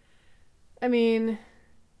 I mean,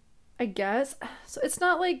 I guess. So it's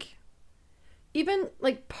not like, even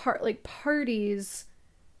like parties,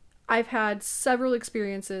 I've had several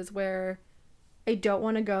experiences where I don't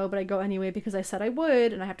want to go, but I go anyway because I said I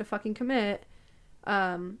would and I have to fucking commit.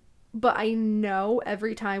 But I know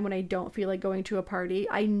every time when I don't feel like going to a party,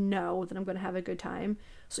 I know that I'm going to have a good time.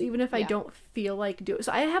 So even if I don't feel like doing,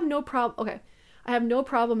 so I have no problem. Okay. I have no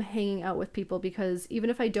problem hanging out with people, because even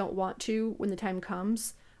if I don't want to, when the time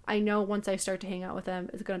comes, I know once I start to hang out with them,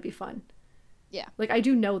 it's going to be fun. Yeah. Like, I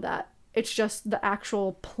do know that. It's just the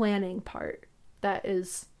actual planning part that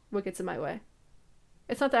is what gets in my way.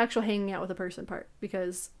 It's not the actual hanging out with a person part,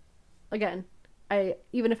 because again,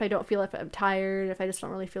 even if I don't feel, if I'm tired, if I just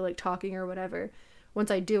don't really feel like talking or whatever,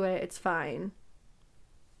 once I do it, it's fine.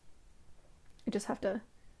 I just have to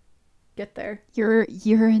get there. You're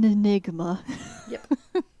an enigma. Yep.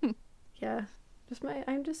 Yeah.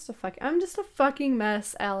 I'm just a fucking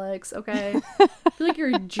mess, Alex, okay? I feel like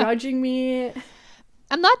you're judging me.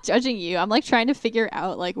 I'm not judging you. I'm like trying to figure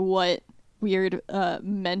out like what weird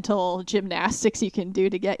mental gymnastics you can do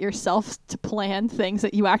to get yourself to plan things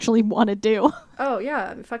that you actually want to do. Oh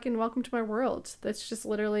yeah, fucking welcome to my world. That's just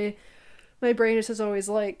literally, my brain is just always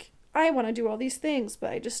like, I want to do all these things, but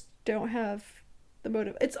I just don't have the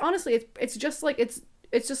motive. It's honestly, it's just like, it's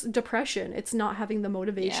just depression. It's not having the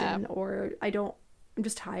motivation, or I'm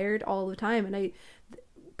just tired all the time, and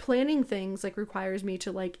planning things like requires me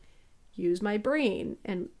to like use my brain,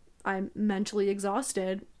 and I'm mentally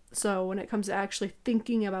exhausted. So when it comes to actually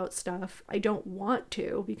thinking about stuff, I don't want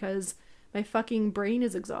to, because my fucking brain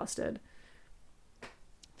is exhausted.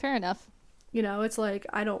 Fair enough. You know, it's like,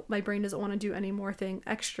 my brain doesn't want to do any more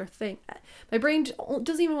extra thing. My brain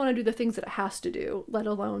doesn't even want to do the things that it has to do, let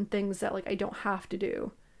alone things that like I don't have to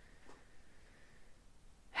do.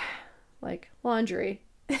 Like laundry.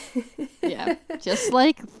 Yeah. Just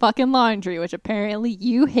like fucking laundry, which apparently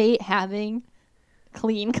you hate having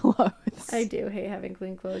clean clothes. I do hate having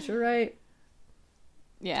clean clothes. You're right.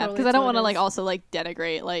 Yeah, because Totally, I don't that's want what to it like is. also like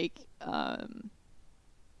denigrate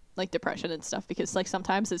like depression and stuff, because like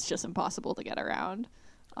sometimes it's just impossible to get around.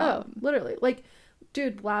 Literally. Like,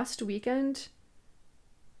 dude, last weekend,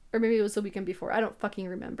 or maybe it was the weekend before, I don't fucking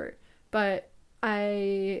remember, but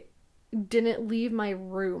I didn't leave my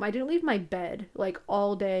room. I didn't leave my bed like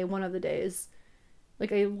all day one of the days.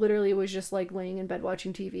 Like, I literally was just like laying in bed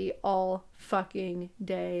watching TV all fucking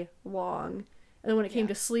day long. And then when it came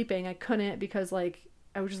to sleeping, I couldn't, because like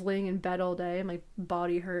I was just laying in bed all day and my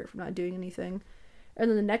body hurt from not doing anything. And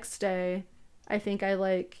then the next day, I think I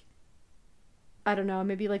like I don't know,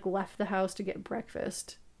 maybe like left the house to get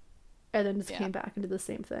breakfast and then just Yeah. came back and did the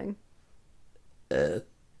same thing.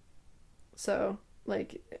 So,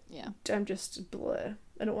 like, Yeah. I'm just bleh.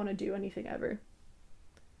 I don't want to do anything ever.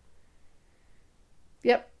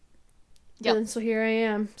 Yep. Yep. And so here I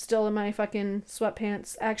am, still in my fucking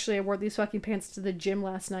sweatpants. Actually, I wore these fucking pants to the gym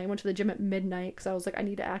last night. I went to the gym at midnight because I was like, I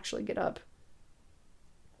need to actually get up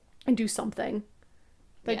and do something.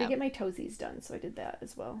 But I did get my toesies done, so I did that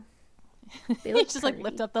as well. They look just like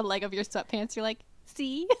lift up the leg of your sweatpants. You're like,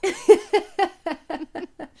 see?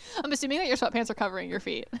 I'm assuming that your sweatpants are covering your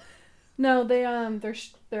feet. No, they're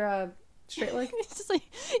straight leg. It's just like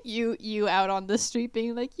you out on the street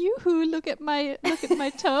being like, yoo-hoo, look at my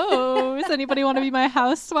toes. Anybody want to be my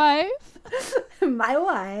housewife? My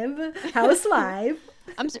wife, housewife.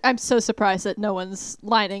 I'm so surprised that no one's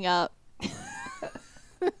lining up.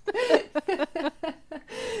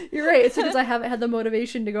 You're right. It's because I haven't had the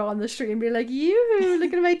motivation to go on the street and be like, yoo-hoo,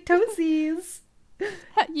 look at my toesies.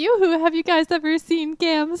 Yoo-hoo, have you guys ever seen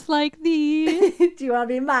gams like these? Do you want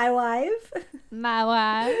to be my wife? My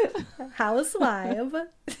wife. Housewife.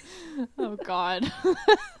 Oh God.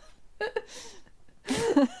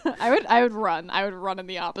 I would run. I would run in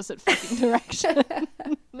the opposite fucking direction.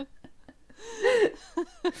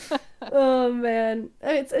 Oh man.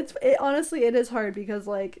 Honestly, it is hard because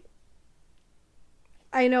like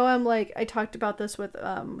I know I talked about this with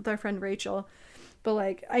our friend Rachel, but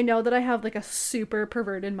like I know that I have like a super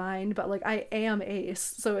perverted mind, but like I am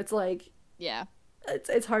ace, so it's like yeah.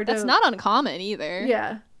 It's hard to. That's not uncommon either.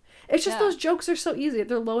 Yeah. It's just those jokes are so easy.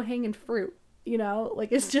 They're low-hanging fruit, you know?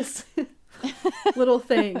 Like, it's just little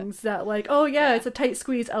things that, like, oh, yeah, it's a tight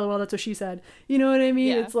squeeze. LOL, that's what she said. You know what I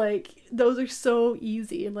mean? Yeah. It's like, those are so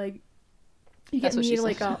easy. And, like, you get me,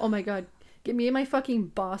 like, oh, my God. Get me and my fucking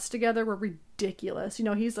boss together. We're ridiculous. You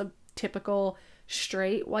know, he's a typical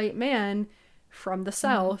straight white man from the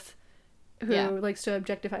South who likes to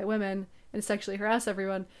objectify women and sexually harass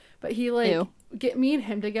everyone. But he, like, get me and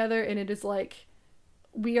him together, and it is, like,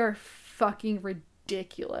 we are fucking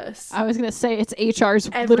ridiculous. I was going to say, it's HR's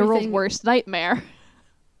literal worst nightmare.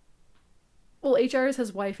 Well, HR is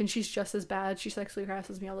his wife, and she's just as bad. She sexually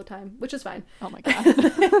harasses me all the time, which is fine. Oh, my God.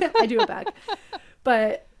 I do it back.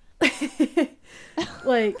 But,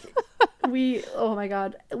 like, oh, my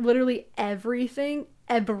God, literally everything,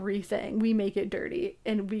 we make it dirty,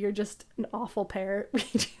 and we are just an awful pair.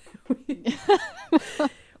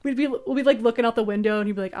 We'll be like looking out the window, and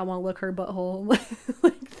he'd be like, "I want to look her butthole."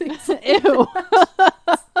 Like things like ew.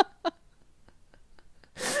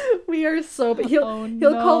 We are so. But he'll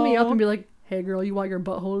call me up and be like, "Hey, girl, you want your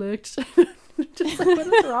butthole licked?" Just like, what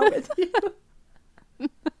is wrong with you?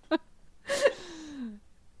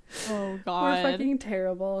 Oh God, we're fucking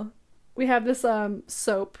terrible. We have this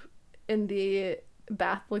soap in the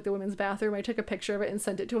bath, like the women's bathroom. I took a picture of it and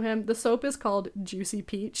sent it to him. The soap is called Juicy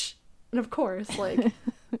Peach, and of course, like.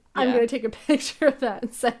 I'm gonna take a picture of that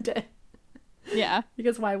and send it. Yeah.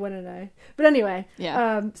 Because why wouldn't I? But anyway.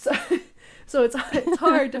 Yeah. So it's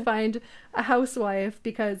hard to find a housewife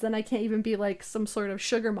because then I can't even be like some sort of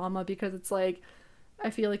sugar mama because it's like I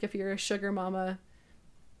feel like if you're a sugar mama.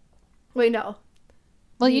 Wait, no.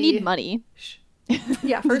 Well, you need money.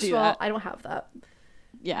 Yeah. First of all, I don't have that.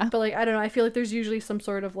 Yeah. But like I don't know. I feel like there's usually some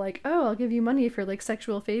sort of like, oh, I'll give you money for like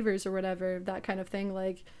sexual favors or whatever, that kind of thing.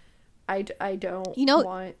 Like. I don't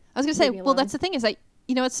want. I was gonna say, well, that's the thing is that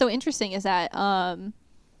what's so interesting is that and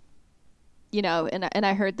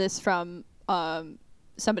I heard this from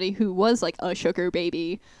somebody who was like a sugar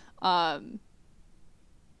baby,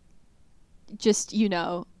 just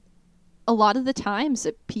a lot of the times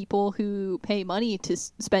that people who pay money to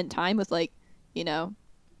spend time with like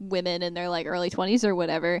women in their like early 20s or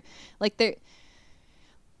whatever, like they're.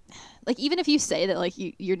 Like, even if you say that, like,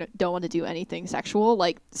 you don't want to do anything sexual,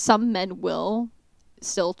 like, some men will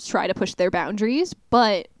still try to push their boundaries.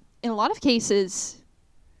 But in a lot of cases,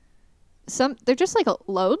 they're just, like,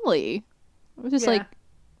 lonely. Just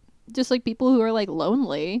like people who are, like,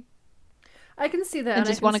 lonely. I can see that. And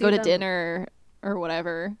just want to go to dinner or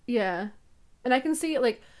whatever. Yeah. And I can see it,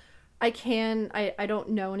 like, I don't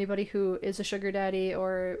know anybody who is a sugar daddy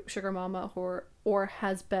or sugar mama or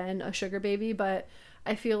has been a sugar baby, but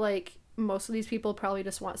I feel like most of these people probably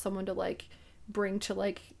just want someone to like bring to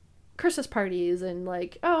like Christmas parties and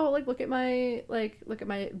like, oh, like look at my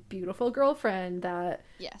beautiful girlfriend that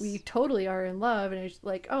we totally are in love, and it's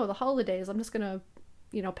like, oh, the holidays, I'm just gonna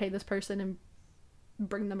pay this person and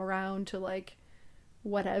bring them around to like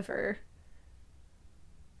whatever,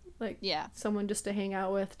 like someone just to hang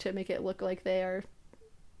out with to make it look like they are,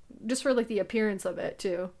 just for like the appearance of it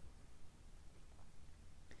too.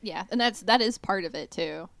 Yeah, and that is part of it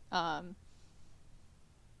too.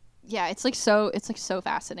 yeah, it's like so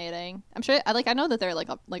fascinating. I'm sure I know that there are like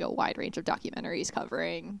a wide range of documentaries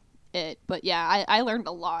covering it, but yeah, I learned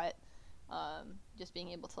a lot just being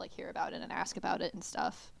able to like hear about it and ask about it and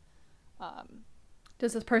stuff.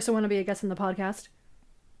 Does this person want to be a guest in the podcast?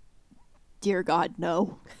 Dear God,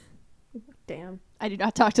 no. Damn. I do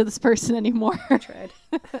not talk to this person anymore. I tried.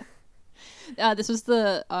 This was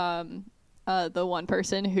the one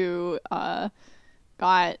person who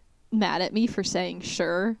got mad at me for saying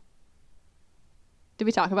sure. Did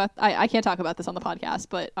we talk about I can't talk about this on the podcast,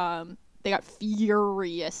 but they got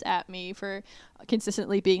furious at me for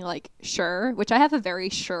consistently being like sure, which I have a very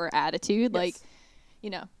sure attitude. Yes. Like, you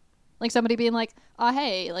know, like somebody being like, oh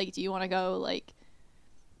hey, like do you want to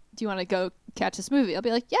go catch this movie? I'll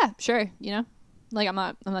be like, yeah, sure, you know? Like I'm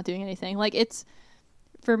not doing anything. Like it's,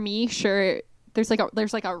 for me, sure, there's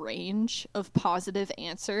like a range of positive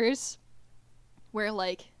answers where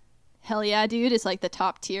like hell yeah dude is like the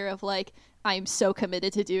top tier of like I'm so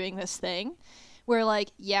committed to doing this thing, where like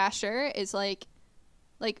yeah sure is like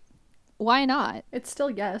why not? It's still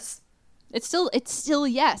yes. It's still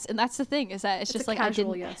yes, and that's the thing, is that it's just a like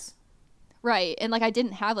casual I didn't, yes. right, and like I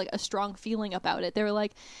didn't have like a strong feeling about it. They were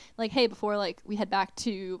like hey, before like we head back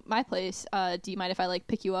to my place, do you mind if I like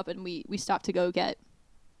pick you up and we stop to go get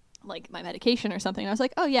like my medication or something? And I was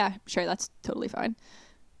like, oh yeah, sure, that's totally fine.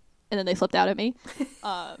 And then they flipped out at me.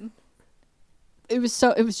 It was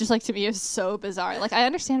just like, to me, it was so bizarre. Like I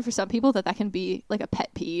understand for some people that can be like a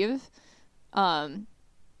pet peeve,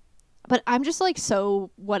 but I'm just like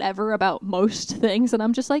so whatever about most things, and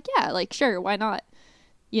I'm just like, yeah, like sure, why not,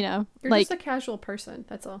 you know? You're like, just a casual person,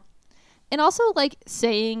 that's all. and also like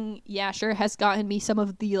saying yeah sure has gotten me some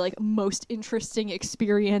of the like most interesting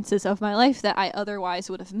experiences of my life that I otherwise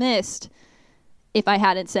would have missed if I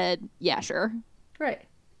hadn't said yeah sure. Right.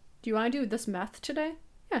 Do you want to do this meth today?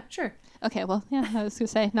 Yeah, sure. Okay, well, yeah, I was gonna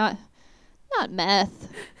say not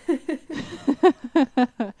meth.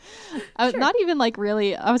 I was not even like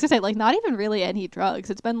really. I was gonna say like not even really any drugs.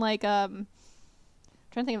 It's been like trying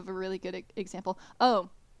to think of a really good example. Oh,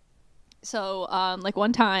 so like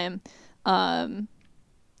one time, I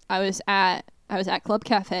was at Club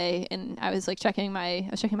Cafe and I was checking my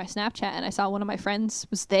Snapchat, and I saw one of my friends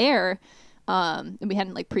was there, and we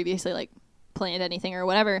hadn't like previously like planned anything or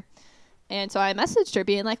whatever. And so I messaged her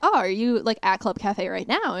being like, oh, are you like at Club Cafe right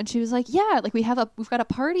now? And she was like, yeah, like we've got a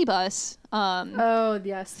party bus. Oh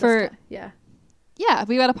yes. Yeah,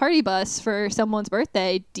 we got a party bus for someone's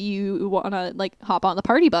birthday. Do you want to like hop on the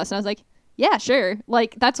party bus? And I was like, yeah, sure.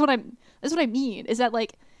 Like that's what I mean. Is that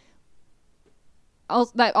like,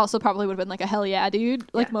 that also probably would have been like a hell yeah, dude,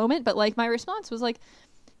 like moment. But like my response was like,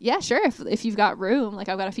 yeah, sure. If you've got room, like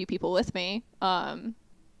I've got a few people with me.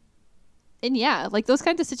 And yeah, like those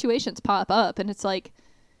kinds of situations pop up, and it's like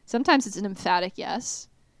sometimes it's an emphatic yes.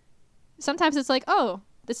 Sometimes it's like, oh,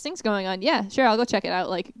 this thing's going on. Yeah, sure, I'll go check it out.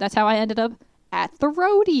 Like that's how I ended up at the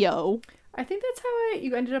rodeo. I think that's how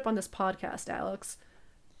you ended up on this podcast, Alex.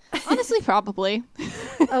 Honestly, probably.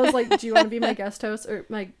 I was like, do you want to be my guest host or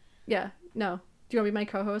no. Do you want to be my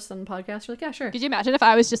co-host on the podcast? You're like, yeah, sure. Could you imagine if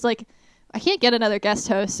I was just like, I can't get another guest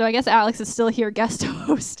host, so I guess Alex is still here guest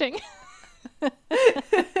hosting.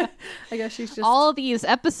 I guess she's just all these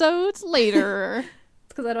episodes later. It's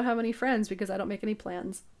because I don't have any friends because I don't make any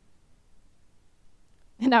plans.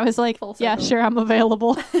 And I was like, yeah, sure, I'm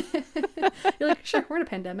available. You're like, sure, we're in a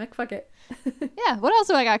pandemic. Fuck it. Yeah, what else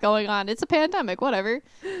do I got going on? It's a pandemic, whatever.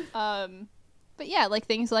 But yeah, like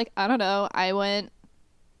things like, I don't know, I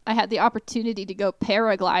had the opportunity to go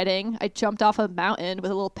paragliding. I jumped off a mountain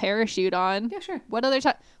with a little parachute on. Yeah, sure. What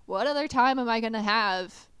other time am I going to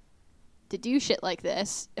have to do shit like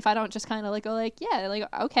this if I don't just kind of like go like, yeah, like,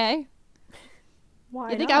 okay.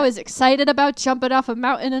 Why You think not? I was excited about jumping off a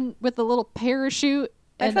mountain and with a little parachute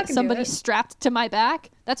and somebody do it. strapped to my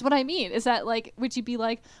back? That's what I mean. Is that like, would you be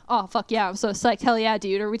like, oh fuck yeah, I'm so psyched, hell yeah,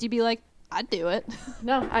 dude? Or would you be like, I'd do it?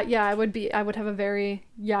 No, I would have a very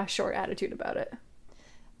short attitude about it.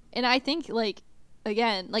 And I think like,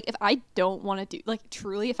 again, like if I don't want to do, like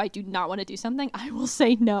truly, if I do not want to do something, I will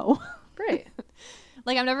say no. Right.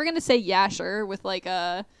 Like I'm never gonna say yeah sure with like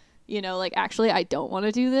a, you know, like actually I don't want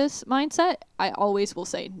to do this mindset. I always will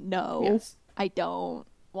say no. Yes. I don't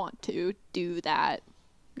want to do that.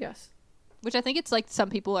 Yes. Which I think it's like some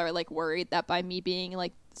people are like worried that by me being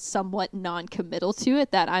like somewhat non-committal to it,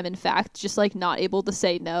 that I'm in fact just like not able to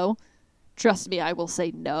say no. Trust me, I will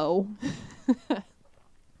say no.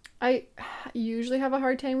 I usually have a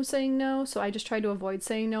hard time saying no, so I just try to avoid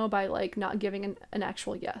saying no by like not giving an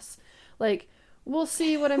actual yes. Like, we'll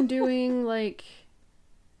see what I'm doing. Like,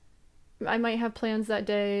 I might have plans that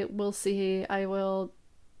day. We'll see. I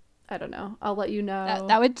I don't know. I'll let you know.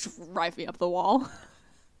 That would drive me up the wall.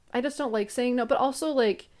 I just don't like saying no, but also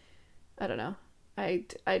like, I don't know. I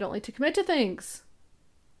don't like to commit to things.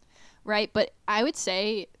 Right, but I would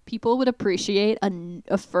say people would appreciate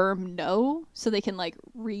a firm no so they can like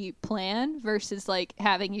replan versus like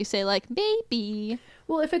having you say like maybe.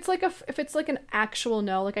 Well, if it's like an actual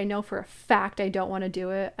no, like I know for a fact I don't want to do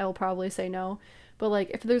it, I will probably say no. But like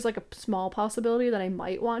if there's like a small possibility that I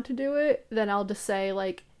might want to do it, then I'll just say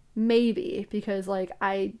like maybe, because like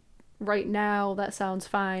I right now that sounds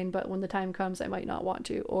fine, but when the time comes I might not want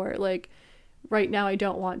to, or like right now I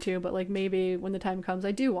don't want to, but like maybe when the time comes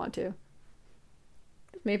I do want to.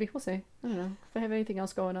 Maybe, we'll see. I don't know. If I have anything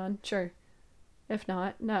else going on, sure. If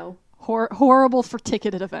not, no. Horrible for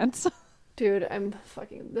ticketed events. Dude,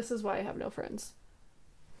 this is why I have no friends.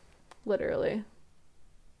 Literally.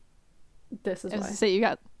 This is why. Say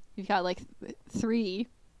you've got like 3,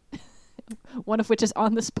 one of which is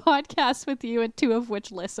on this podcast with you and 2 of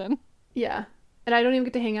which listen. Yeah. And I don't even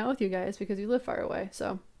get to hang out with you guys because you live far away,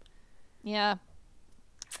 so. Yeah.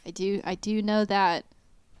 I do know that.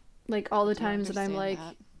 Like all the times that I'm like,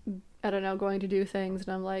 I don't know, going to do things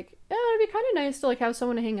and I'm like, yeah, it'd be kind of nice to like have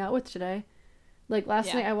someone to hang out with today. Like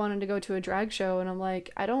last night I wanted to go to a drag show and I'm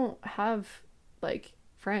like, I don't have like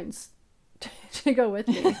friends to go with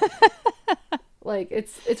me. Like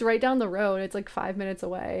it's right down the road. It's like 5 minutes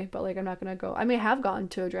away, but like I'm not gonna go. I may have gone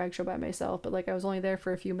to a drag show by myself, but like I was only there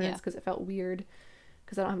for a few minutes because it felt weird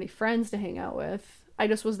because I don't have any friends to hang out with. I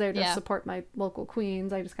just was there to support my local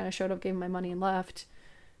queens. I just kind of showed up, gave them my money, and left.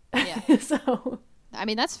 Yeah. So I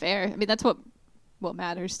mean that's fair. I mean that's what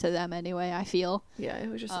matters to them anyway, I feel. Yeah, it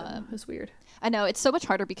was just it was weird. I know it's so much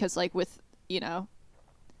harder because like with,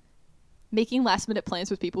 making last minute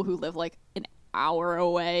plans with people who live like an hour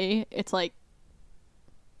away, it's like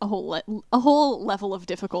a whole level of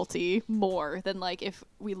difficulty more than like if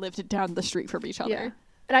we lived down the street from each other. Yeah.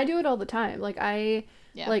 And I do it all the time. Like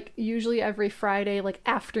like usually every Friday, like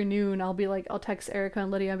afternoon, I'll text Erica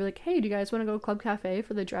and Lydia. I'll be like, hey, do you guys want to go to Club Cafe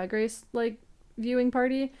for the Drag Race like viewing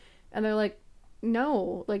party? And they're like,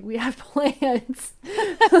 no, like we have plans.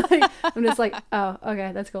 Like, I'm just like, oh,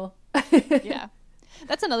 okay, that's cool. Yeah.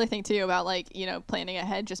 That's another thing too about like, planning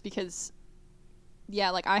ahead, just because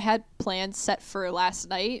like I had plans set for last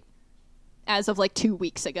night as of like 2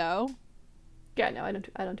 weeks ago. Yeah, no, I don't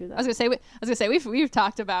do that. I was gonna say we've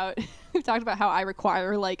talked about how I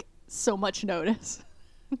require like so much notice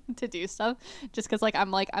to do stuff, just because like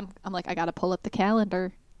I'm like I gotta pull up the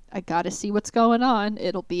calendar, I gotta see what's going on.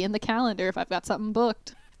 It'll be in the calendar if I've got something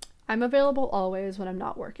booked. I'm available always when I'm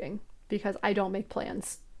not working because I don't make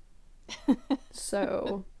plans.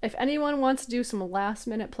 So if anyone wants to do some last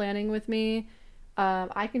minute planning with me,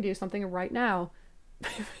 I can do something right now.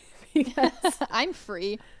 Because I'm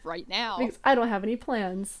free right now. Because I don't have any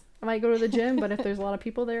plans. I might go to the gym, but if there's a lot of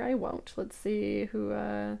people there, I won't. Let's see who.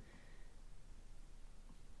 I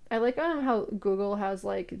like how Google has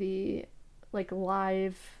like the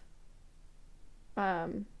live.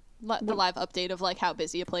 The live update of like how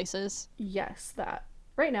busy a place is. Yes, that.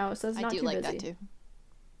 Right now it says not too busy. I do like that too.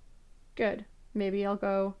 Good. Maybe I'll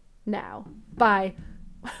go now. Bye.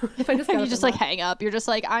 If I just you just like hang up. You're just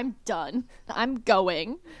like, I'm done. I'm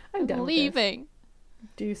going. I'm done. Leaving.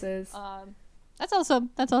 Deuces. That's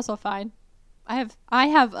also fine. I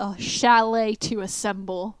have a chalet to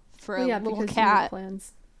assemble for a little cat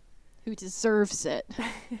who deserves it.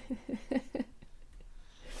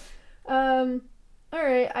 All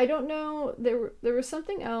right. I don't know. There was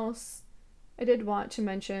something else I did want to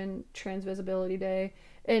mention. Trans Visibility Day.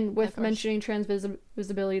 And with mentioning Trans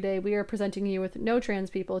Visibility Day, we are presenting you with no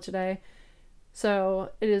trans people today.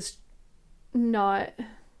 So it is not...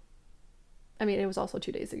 I mean, it was also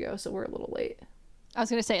 2 days ago, so we're a little late. I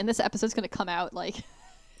was going to say, and this episode's going to come out like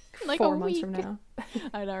 4 months from now.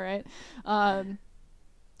 I know, right?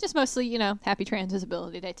 Just mostly, happy Trans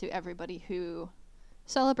Visibility Day to everybody who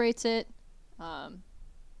celebrates it.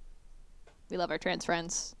 We love our trans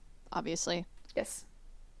friends, obviously. Yes.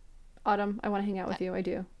 Autumn, I want to hang out with you. I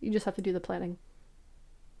do. You just have to do the planning.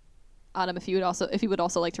 Autumn, if you would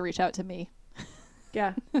also like to reach out to me.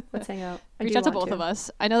 Yeah, let's hang out. Reach out to both of us.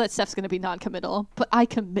 I know that Steph's going to be non-committal, but I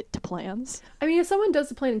commit to plans. I mean, if someone does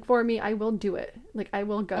the planning for me, I will do it. Like, I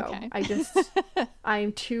will go. Okay.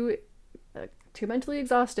 I'm too mentally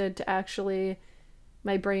exhausted to actually,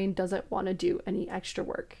 my brain doesn't want to do any extra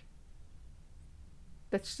work.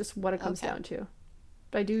 That's just what it comes down to.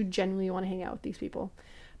 But I do genuinely want to hang out with these people.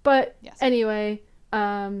 But anyway,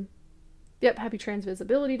 happy Trans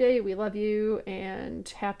Visibility Day. We love you. And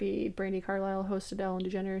happy Brandy Carlisle hosted Ellen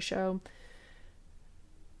DeGeneres show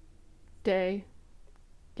day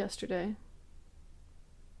yesterday.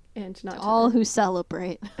 and not all who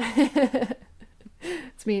celebrate.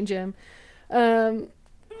 It's me and Jim.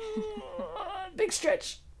 Big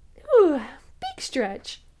stretch. Ooh, big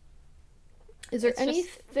stretch. Is there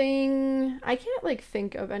anything... I can't, like,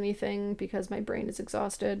 think of anything because my brain is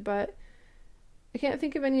exhausted, but I can't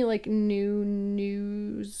think of any, like, new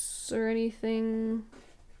news or anything.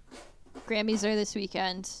 Grammys are this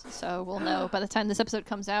weekend, so we'll know. By the time this episode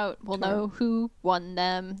comes out, we'll know who won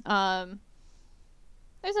them.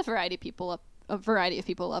 There's a variety of people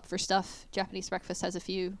up for stuff. Japanese Breakfast has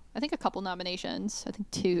a couple nominations. I think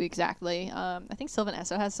 2 exactly. I think Sylvan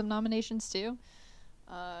Esso has some nominations too.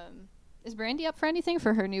 Is Brandy up for anything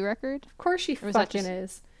for her new record? Of course she fucking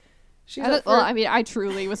is. I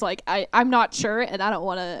truly was like, I'm not sure, and I don't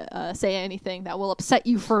want to say anything that will upset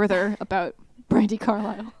you further about Brandy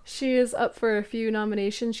Carlisle. She is up for a few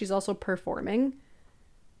nominations. She's also performing.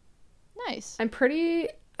 Nice. I'm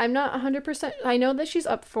not 100%. I know that she's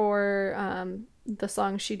up for the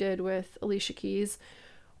song she did with Alicia Keys.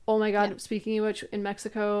 Oh my god, Speaking of which, in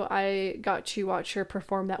Mexico, I got to watch her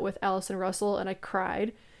perform that with Allison Russell, and I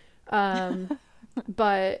cried.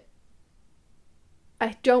 But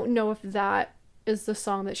I don't know if that is the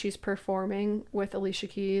song that she's performing with Alicia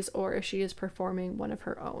Keys or if she is performing one of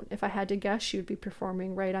her own. If I had to guess, she would be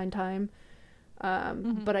performing Right on Time.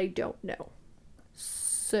 But I don't know.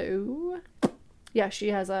 So, yeah,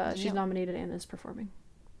 she's nominated and is performing.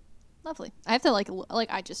 Lovely. I have to like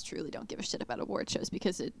I just truly don't give a shit about award shows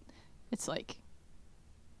because it's like,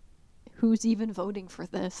 who's even voting for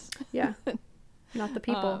this? Yeah. Not the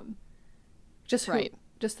people. Just right.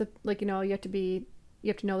 Just the, like, you have to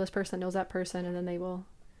know this person knows that person, and then they will.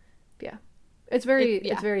 Yeah. It's very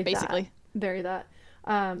basically that. Very that.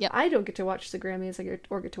 I don't get to watch the Grammys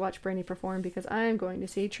or get to watch Brandy perform because I'm going to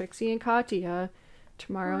see Trixie and Katya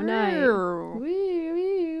tomorrow night. Woo,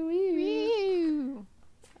 woo, woo.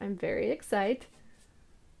 I'm very excited.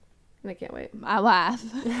 And I can't wait. My wife.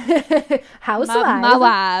 Housewife. My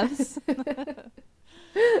wives.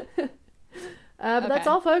 But that's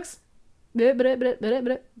all, folks.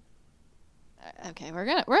 Okay,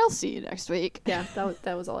 we'll see you next week. Yeah,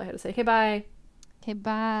 that was all I had to say. Okay, bye. Okay,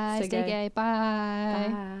 bye. Stay gay. Bye.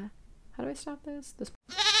 Bye. How do I stop this?